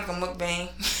gonna sound like a mukbang.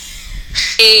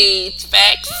 Hey,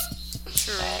 facts.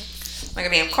 True. Like a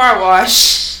damn car wash.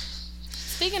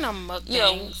 Speaking of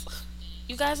Yo, mukbangs,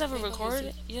 you guys ever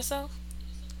recorded yourself?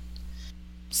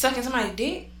 Sucking somebody's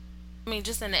dick? I mean,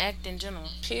 just in the act in general.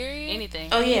 period. Anything.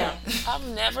 Oh, yeah. I've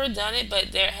never done it,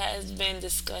 but there has been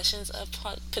discussions of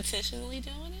potentially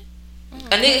doing it.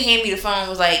 A nigga handed me the phone,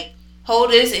 was like,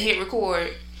 hold this and hit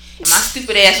record. And my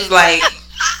stupid ass was like,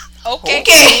 okay.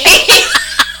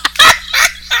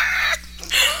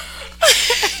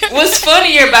 What's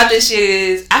funnier about this shit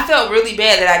is I felt really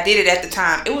bad that I did it at the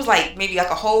time. It was like maybe like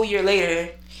a whole year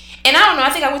later. And I don't know, I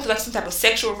think I went through like some type of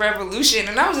sexual revolution.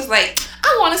 And I was just like,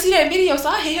 I want to see that video. So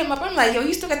I hit him up. I'm like, yo,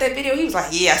 you still got that video? He was like,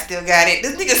 yeah, I still got it.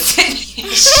 This nigga sent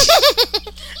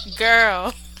me.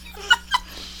 Girl.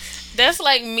 That's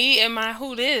like me and my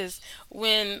Who Dis.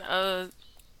 When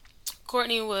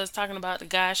Courtney was talking about the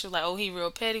guy, she was like, oh, he real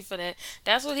petty for that.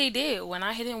 That's what he did. When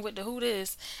I hit him with the Who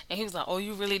Dis, and he was like, oh,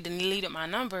 you really deleted my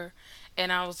number.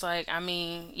 And I was like, I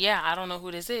mean, yeah, I don't know who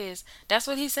this is. That's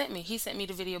what he sent me. He sent me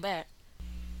the video back.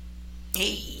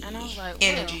 Hey, And I was like,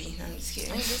 energy. I'm just Let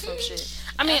kidding. me do some shit.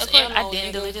 I mean, That's of course, I ammo, didn't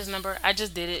nigga. delete his number. I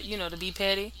just did it, to be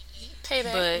petty.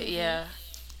 Payback. But yeah,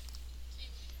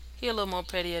 he a little more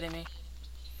pettier than me.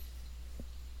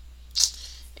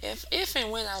 If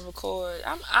and when I record,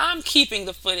 I'm keeping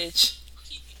the footage.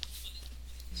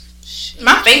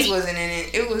 My face wasn't in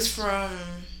it. It was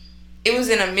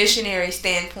in a missionary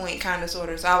standpoint, kind of, sort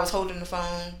of. So I was holding the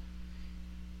phone.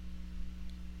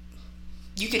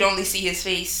 You could only see his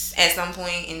face at some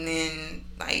point, and then,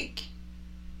 like,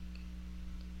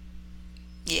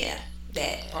 yeah,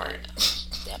 that part.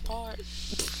 That part.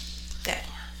 That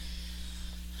part.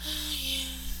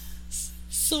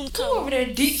 Soon Go come. over there,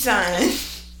 deep sign.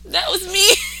 That was me.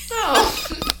 Oh.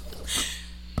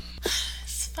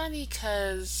 It's funny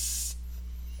because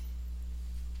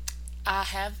I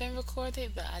have been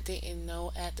recorded, but I didn't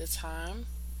know at the time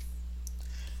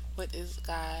with this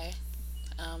guy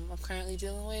I'm currently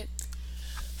dealing with.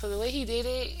 So the way he did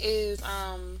it is,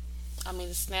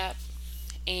 the snap,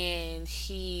 and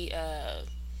he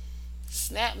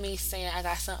snapped me saying, I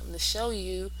got something to show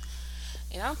you.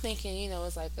 And I'm thinking,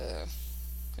 it's like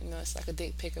it's like a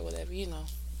dick pic or whatever,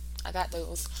 I got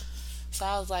those. So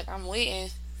I was like, I'm waiting.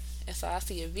 And so I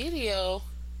see a video,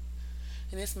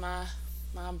 and it's my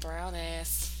brown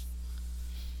ass.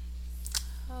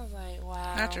 I was like,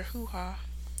 wow. Not your hoo-ha.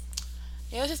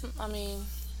 It was just, it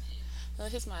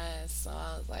was just my ass. So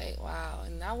I was like, wow.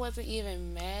 And I wasn't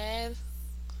even mad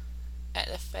at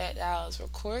the fact that I was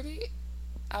recorded.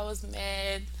 I was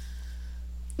mad.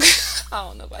 I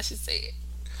don't know if I should say it.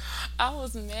 I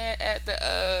was mad at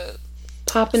the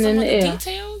Popping some in of the the air.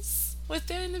 details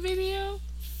within the video.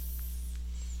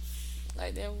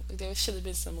 Like there should have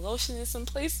been some lotion in some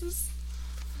places.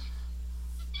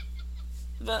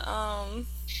 But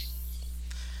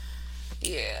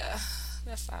yeah,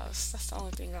 that's the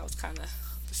only thing I was kind of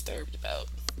disturbed about.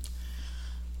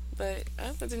 But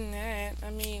other than that,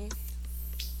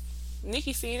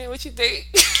 Nikki seen it. What you think?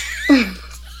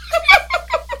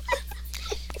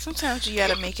 Sometimes you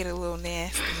gotta make it a little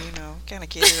nasty, Kind of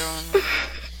get it on.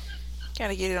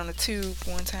 Gotta get it on the tube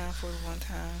one time for the one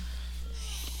time.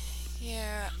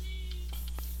 Yeah.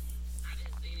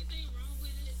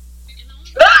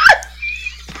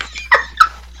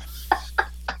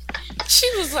 She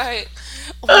was like,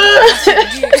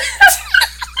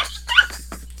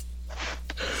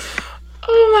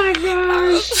 Oh my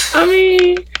gosh.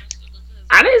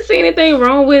 I didn't see anything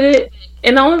wrong with it.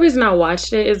 And the only reason I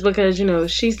watched it is because,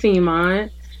 she seen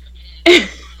mine. yeah,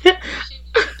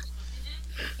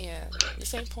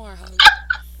 this ain't Pornhub.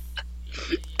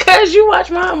 Because you watched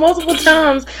mine multiple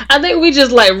times. I think we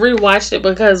just rewatched it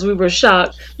because we were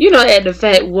shocked, at the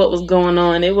fact what was going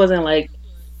on. It wasn't like,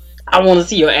 I want to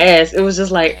see your ass. It was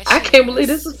just like, I can't believe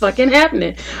this is fucking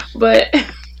happening. But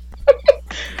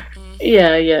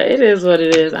yeah, it is what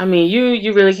it is.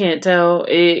 You really can't tell.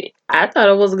 I thought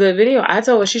it was a good video. I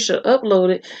told her she should upload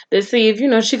it to see if,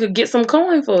 she could get some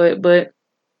coin for it. But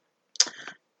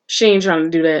she ain't trying to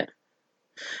do that.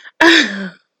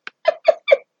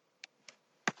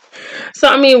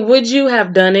 So, would you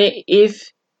have done it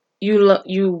if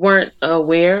you weren't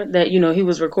aware that, he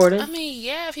was recording?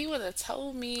 Yeah, if he would have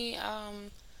told me,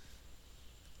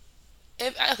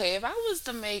 if I was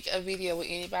to make a video with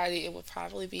anybody, it would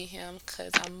probably be him,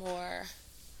 because I'm more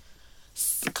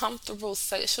comfortable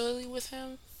sexually with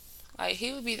him. Like,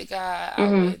 he would be the guy I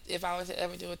would, if I was to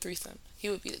ever do a threesome, he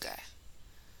would be the guy.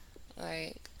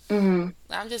 Like, Hmm.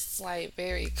 I'm just like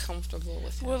very comfortable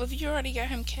with him. Well, if you already got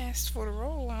him cast for the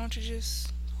role, why don't you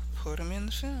just put him in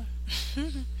the film?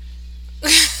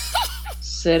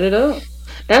 Set it up.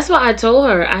 That's why I told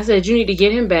her. I said you need to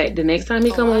get him back. The next time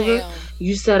he Oh, come I over, am.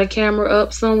 you set a camera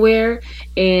up somewhere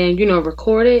and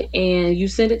record it and you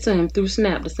send it to him through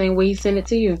Snap the same way he sent it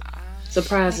to you. I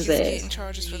Surprise think his he's getting ass.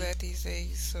 charges for that these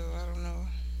days, so I don't know.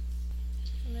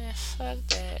 Man, fuck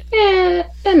that. Yeah,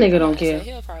 that nigga I'm don't about to say, care.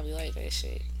 he'll probably like that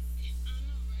shit.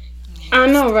 I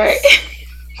know, right?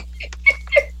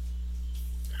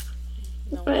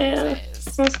 No Man,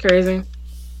 ass. that's crazy.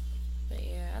 But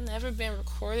yeah, I never been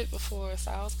recorded before,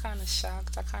 so I was kind of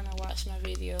shocked. I kind of watched my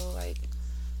video like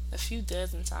a few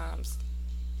dozen times.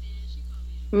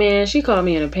 Man, she called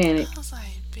me in a panic. I was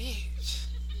like, bitch.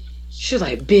 She was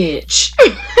like, bitch.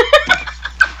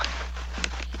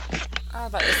 I was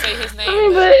about to say his name, I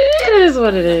mean, but but it is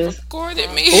what it never is.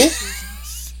 recorded me. Oop.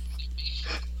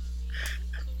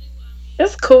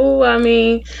 It's cool. I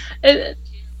mean,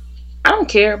 I don't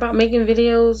care about making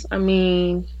videos. I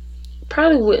mean,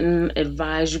 probably wouldn't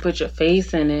advise you put your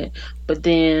face in it, but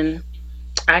then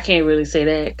I can't really say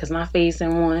that because my face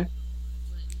in one,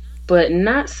 but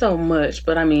not so much.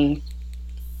 But I mean,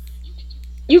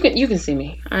 you can see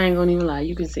me. I ain't gonna even lie.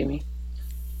 You can see me.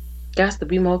 Got to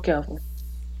be more careful.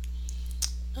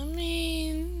 I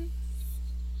mean,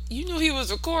 you knew he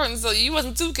was recording, so you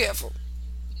wasn't too careful.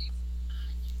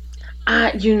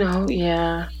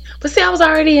 Yeah. But see, I was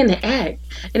already in the act,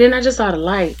 and then I just saw the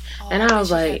light, and Oh, I did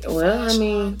was you have like, the well, I flash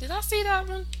mean, on? Did I see that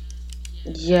one?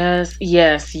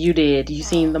 yes, you did. You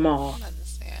seen them I'm all. about to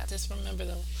say, I just remember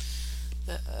the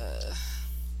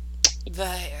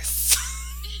ass.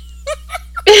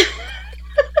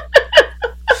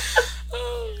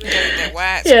 Oh, You gotta get that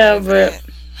wide Yeah, screen for but that.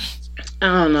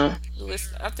 I don't know,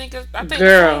 listen, I think the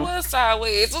phone girl. was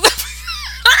sideways.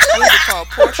 What is it called?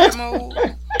 Portrait mode?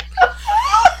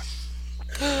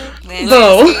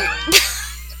 Bo.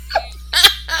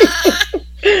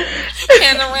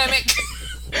 Panoramic.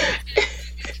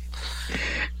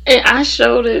 And I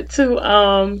showed it to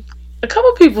a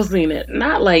couple people seen it.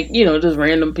 Not like, just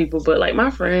random people, but like my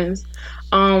friends.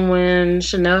 When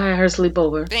Chanel had her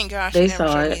sleepover, Thank God she they never saw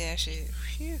showed me it. that shit.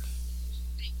 Phew.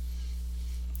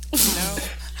 No,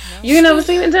 You ain't never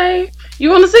seen it, Dave? You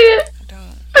wanna see it? I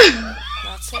don't.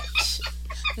 Now,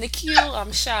 Nikhil,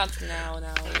 I'm shocked now.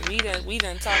 Now we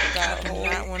done talked I about do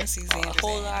not want to see a Xander's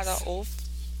whole lot ass. of oath.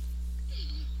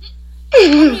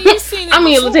 You seen it I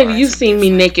mean, before. Latavia, you've It's seen me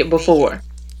different. naked before.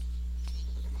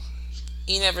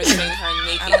 You never seen her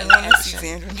I naked don't in want to see action.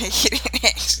 Xander naked in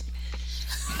action.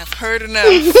 I've heard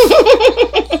enough.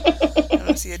 I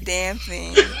don't see a damn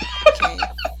thing. Okay.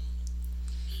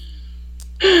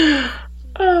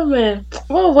 Oh man.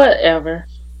 Well, whatever.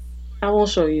 I won't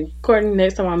show you. Courtney,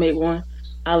 next time I make one,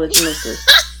 I'll let you know, sis.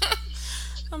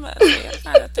 I'm about to say,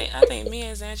 I think me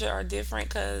and Xandra are different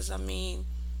because I mean,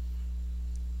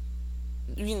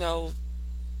 you know,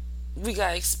 we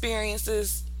got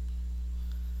experiences.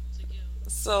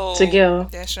 So Together.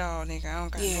 That's y'all, nigga. I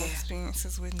don't got no Yeah.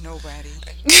 experiences with nobody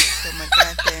but my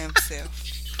goddamn self.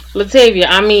 Latavia,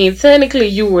 I mean, technically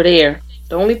you were there.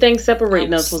 The only thing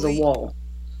separating I was us was a asleep. wall.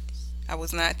 I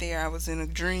was not there. I was in a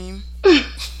dream.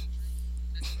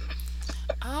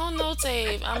 I don't know,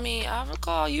 Tave. I mean, I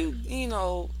recall you, in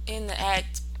the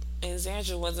act, and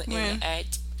Xandra wasn't in When? the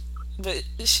act, but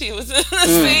she was in the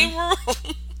Mm. same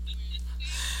room.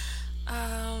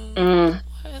 Mm.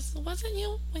 Wasn't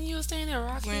you when you were staying in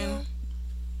Rock When? Hill?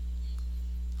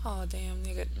 Oh damn,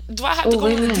 nigga! Do I have Oh, to go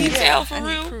wait a into minute. detail for I need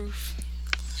real? proof.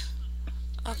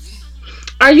 Okay.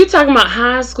 Are you talking about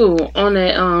high school on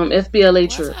that FBLA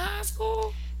Was it trip? high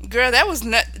school? Girl, that was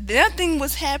not. Nothing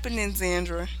was happening,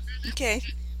 Xandra. Okay.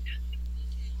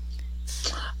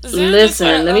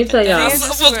 Listen, let me tell y'all. Xandra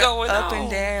Xandra was were going up on. and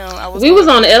down. We was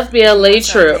on the doing FBLA something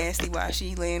trip. nasty while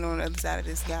she laying on the other side of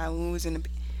this guy when we was in the.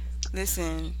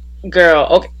 Listen, Girl,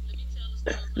 okay.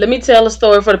 Let me tell a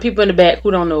story for the people in the back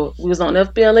who don't know. We was on the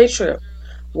FBLA trip.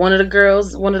 One of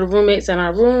the roommates in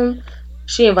our room,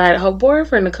 she invited her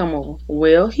boyfriend to come over.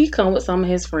 Well, he come with some of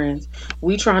his friends.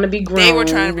 We trying to be grown, they were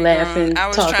trying to be laughing, grown. I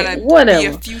was talking, trying to whatever. be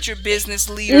a future business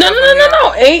leader.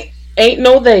 No. Ain't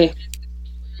no they.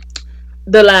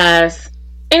 The lies.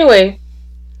 Anyway,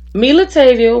 me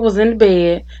Latavia was in the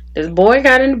bed. This boy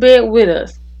got in the bed with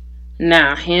us.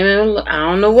 Now, him and I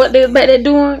don't know what they was back there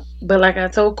doing, but like I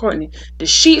told Courtney, the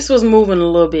sheets was moving a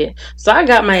little bit. So I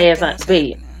got my ass out the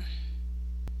bed.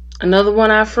 Another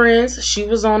one of our friends, she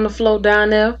was on the floor down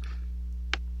there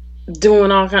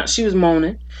doing all kinds. She was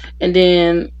moaning. And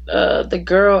then the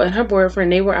girl and her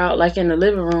boyfriend, they were out like in the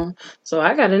living room. So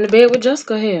I got in the bed with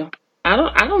Jessica here. I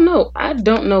don't know. I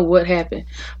don't know what happened.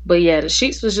 But yeah, the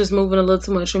sheets was just moving a little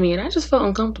too much for me and I just felt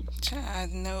uncomfortable.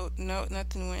 Child, no,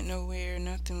 nothing went nowhere.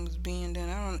 Nothing was being done.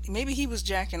 I don't. Maybe he was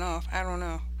jacking off. I don't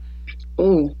know.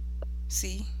 Ooh.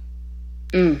 See,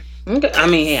 Okay. I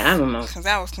mean, yeah, I don't know. cause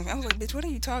I was like, bitch, what are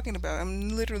you talking about? I'm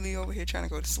literally over here trying to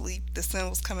go to sleep. The sun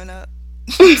was coming up.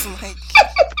 It's like,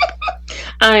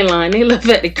 I ain't lying. They left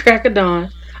at the crack of dawn.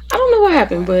 I don't know what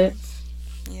happened, but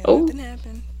yeah, oh, nothing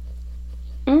happened.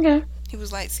 okay. He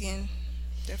was light skinned,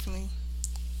 definitely.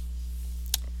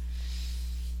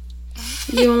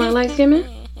 You don't like light skin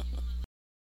men?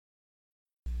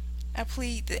 I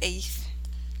plead the eighth.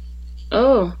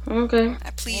 Oh, okay.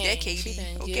 I plead Dang, that she Katie.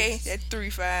 done Okay, get- that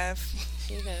 3-5.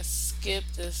 She gonna skip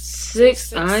this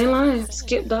Six. I ain't lying. seven.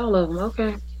 Skipped all of them.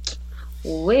 Okay.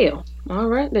 Well, all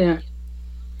right then.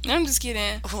 I'm just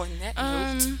kidding. On that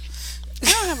note, I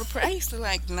don't have a I used to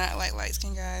like not like light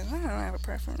skinned guys. I don't have a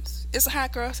preference. It's a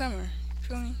hot girl summer.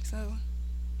 Feel me? So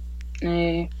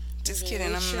Hey, just Very kidding.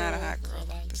 I'm not a true. hot girl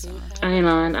And I this do summer. have- I ain't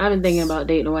lying. I've been thinking about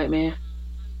dating a white man.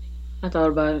 I thought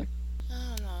about it. I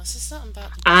don't know. It's just something about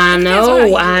the I Depends on how know.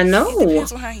 he I looks. It know.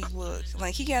 depends on how he looks.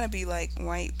 Like he gotta be like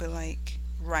white, but like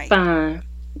right. Fine.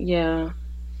 Yeah.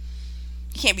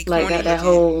 He can't be Like corny got that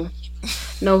looking. whole.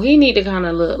 No, he need to kind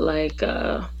of look like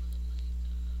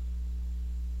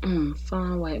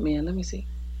fine white man. Let me see.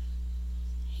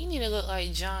 He need to look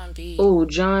like John B. Oh,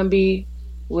 John B.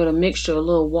 with a mixture of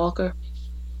Lil Walker.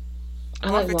 I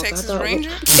like Walker, Walker. Texas I thought Ranger.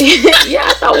 yeah,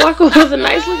 I thought Walker was a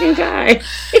nice looking guy.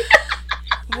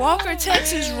 Walker,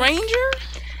 Texas Ranger.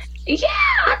 Yeah,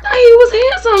 I thought he was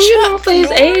handsome, you know, Chuck for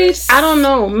his age. Norris. I don't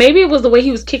know. Maybe it was the way he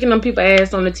was kicking them people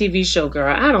ass on the TV show,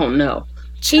 girl. I don't know.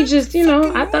 He just, you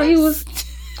know, I thought he was.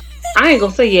 I ain't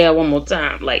gonna say yeah one more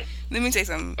time. Like, Let me tell you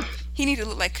something. He need to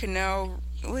look like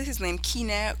What's his name?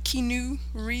 Keanu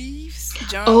Reeves.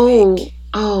 John Wick.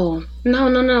 oh,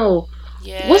 no.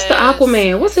 Yes. What's the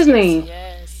Aquaman? What's his name?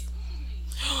 Yes.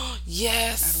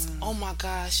 Yes. Oh my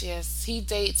gosh. Yes. He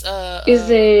dates Is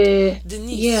it?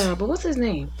 Denise. Yeah, but what's his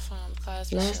name? From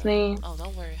Cosby Last Show. name? Oh,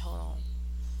 don't worry. Hold on.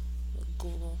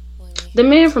 Google. Let me- The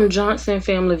man from Johnson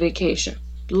Family Vacation.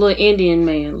 Little Indian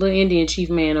man, little Indian chief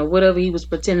man, or whatever he was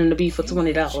pretending to be for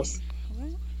 $20.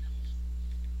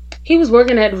 He was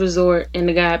working at the resort, and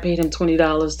the guy paid him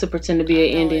 $20 to pretend to be I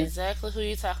an know Indian. exactly who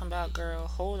you talking about, girl.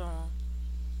 Hold on.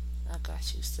 I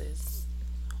got you, sis.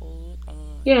 Hold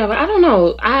on. Yeah, but I don't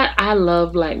know. I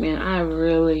love black men. I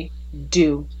really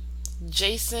do.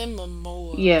 Jason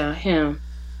Momoa. Yeah, him.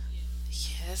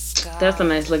 Yes, God. That's a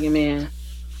nice looking man.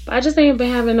 But I just ain't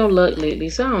been having no luck lately,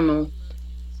 so I don't know.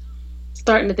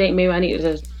 Starting to think maybe I need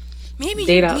to Maybe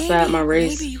date outside my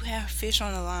race. Maybe you have fish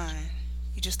on the line.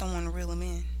 You just don't want to reel them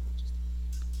in.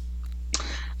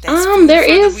 That's food there for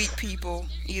is- the weak people.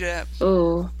 Eat up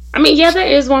Oh, I mean, yeah, there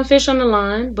is one fish on the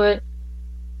line, but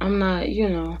I'm not, you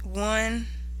know. one.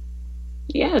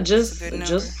 Yeah, just That's a good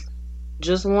number.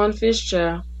 just one fish,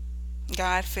 child.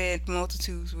 God fed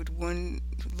multitudes with one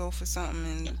loaf of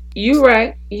something, and You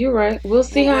right. We'll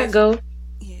see how it go.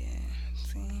 yeah.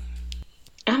 See,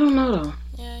 I don't know though.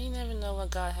 Yeah, you never know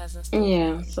what God has in store.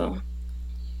 Yeah, so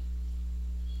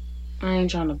I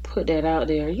ain't trying to put that out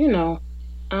there. You know,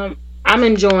 I'm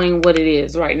enjoying what it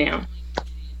is right now.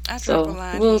 I So, drop a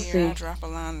line we'll here. I see. drop a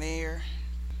line there.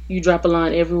 You drop a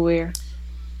line everywhere.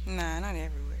 Nah, not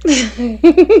everywhere.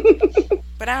 Just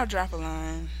But I'll drop a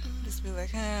line. Just be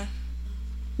like,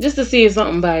 to see if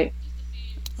something bite.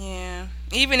 yeah.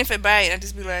 Even if it bite, I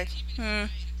just be like, I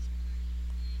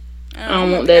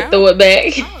don't want that. Throw it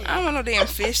back. I don't want no damn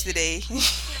fish today.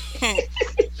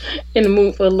 In the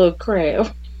mood for a little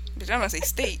crab. Bitch, I'm gonna say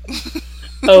steak.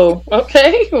 Oh,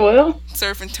 okay. Well,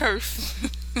 Surf and turf.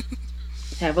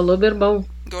 have a little bit of both.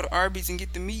 Go to Arby's and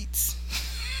get the meats.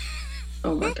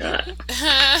 Oh my god,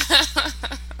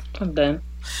 I'm done.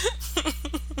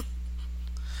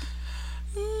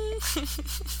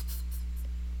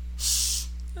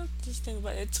 I just think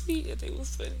about that tweet. I think it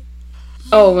was funny.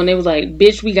 Oh, when they was like,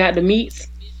 "Bitch, we got the meats."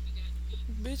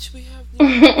 Bitch, we have.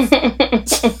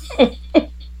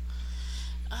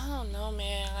 I don't know,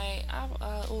 man. Like, I'm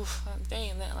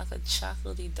thinking that like a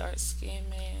chocolatey, dark skinned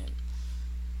man.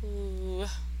 Ooh,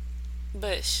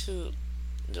 but shoot,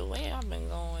 the way I've been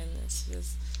going is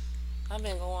just I've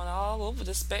been going all over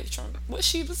the spectrum. What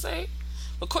she would say?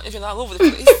 Well, Courtney's been all over the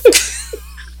place.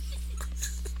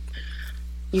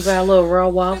 You got a little raw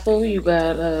waffle. You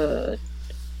got a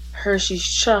Hershey's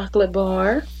chocolate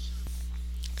bar.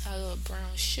 Got a little brown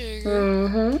sugar.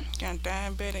 Mm-hmm. Got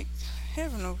diabetic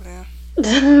heaven over there.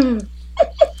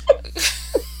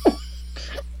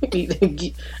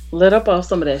 Let up off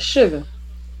some of that sugar.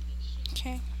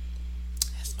 Okay.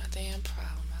 That's my damn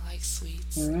problem. I like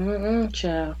sweets.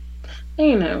 Child.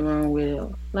 Ain't nothing wrong with it.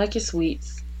 Like your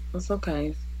sweets. It's okay.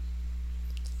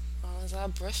 As long as I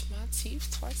brush my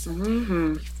teeth twice a day, Mm-hmm.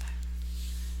 I'll be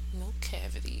fine. No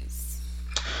cavities.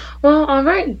 Well, all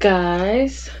right,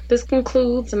 guys. This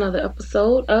concludes another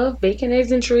episode of Bacon,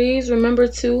 Eggs, and Trees. Remember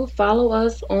to follow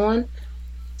us on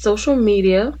social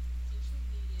media.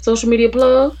 Social media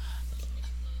plug.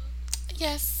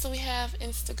 Yes, so we have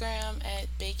Instagram at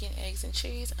Bacon, Eggs, and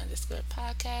Trees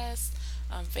 _podcast.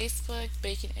 Facebook,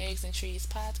 Bacon, Eggs, and Trees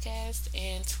podcast.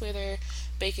 And Twitter,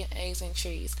 Bacon, Eggs, and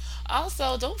Trees.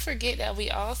 Also, don't forget that we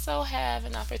also have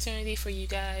an opportunity for you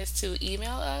guys to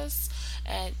email us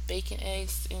at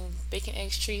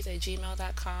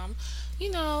baconeggstrees@gmail.com.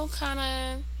 Kind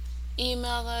of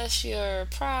email us your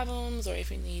problems, or if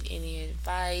you need any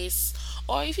advice,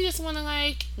 or if you just want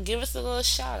to give us a little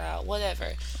shout out,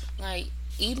 whatever.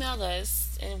 Email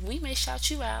us and we may shout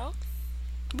you out.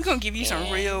 We're gonna give you some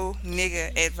And real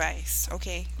nigga advice,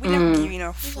 okay? We never give you no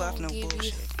we fluff, gonna no give you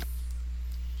bullshit.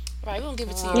 right. We're gonna give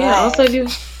it to you. Yeah, raw. also if you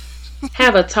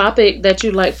have a topic that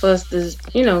you'd like for us to,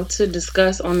 to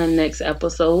discuss on the next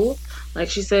episode, like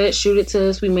she said, shoot it to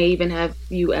us. We may even have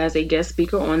you as a guest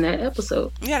speaker on that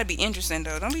episode. You gotta be interesting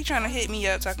though. Don't be trying to hit me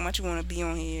up talking about you want to be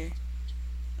on here,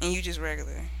 and you just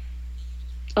regular.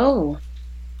 Oh,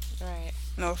 Right.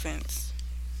 No offense.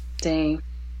 dang.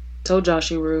 Told y'all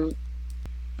she rude.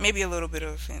 Maybe a little bit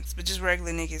of offense, but just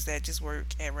regular niggas that just work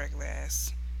at regular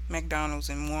ass McDonald's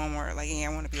and Walmart. I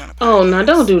want to be on a podcast. Oh, no,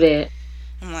 don't do that.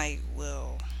 I'm like,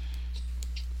 well,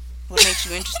 what makes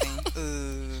you interesting?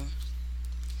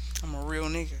 I'm a real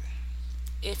nigga.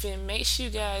 If it makes you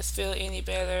guys feel any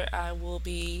better, I will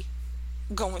be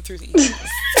going through the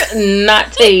emails.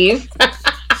 Not Tave.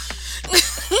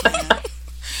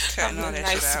 Cutting I'm all the that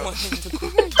nice shit out. one in the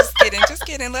group. Just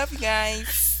kidding. Love you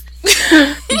guys.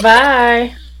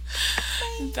 Bye.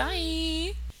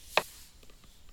 Bye.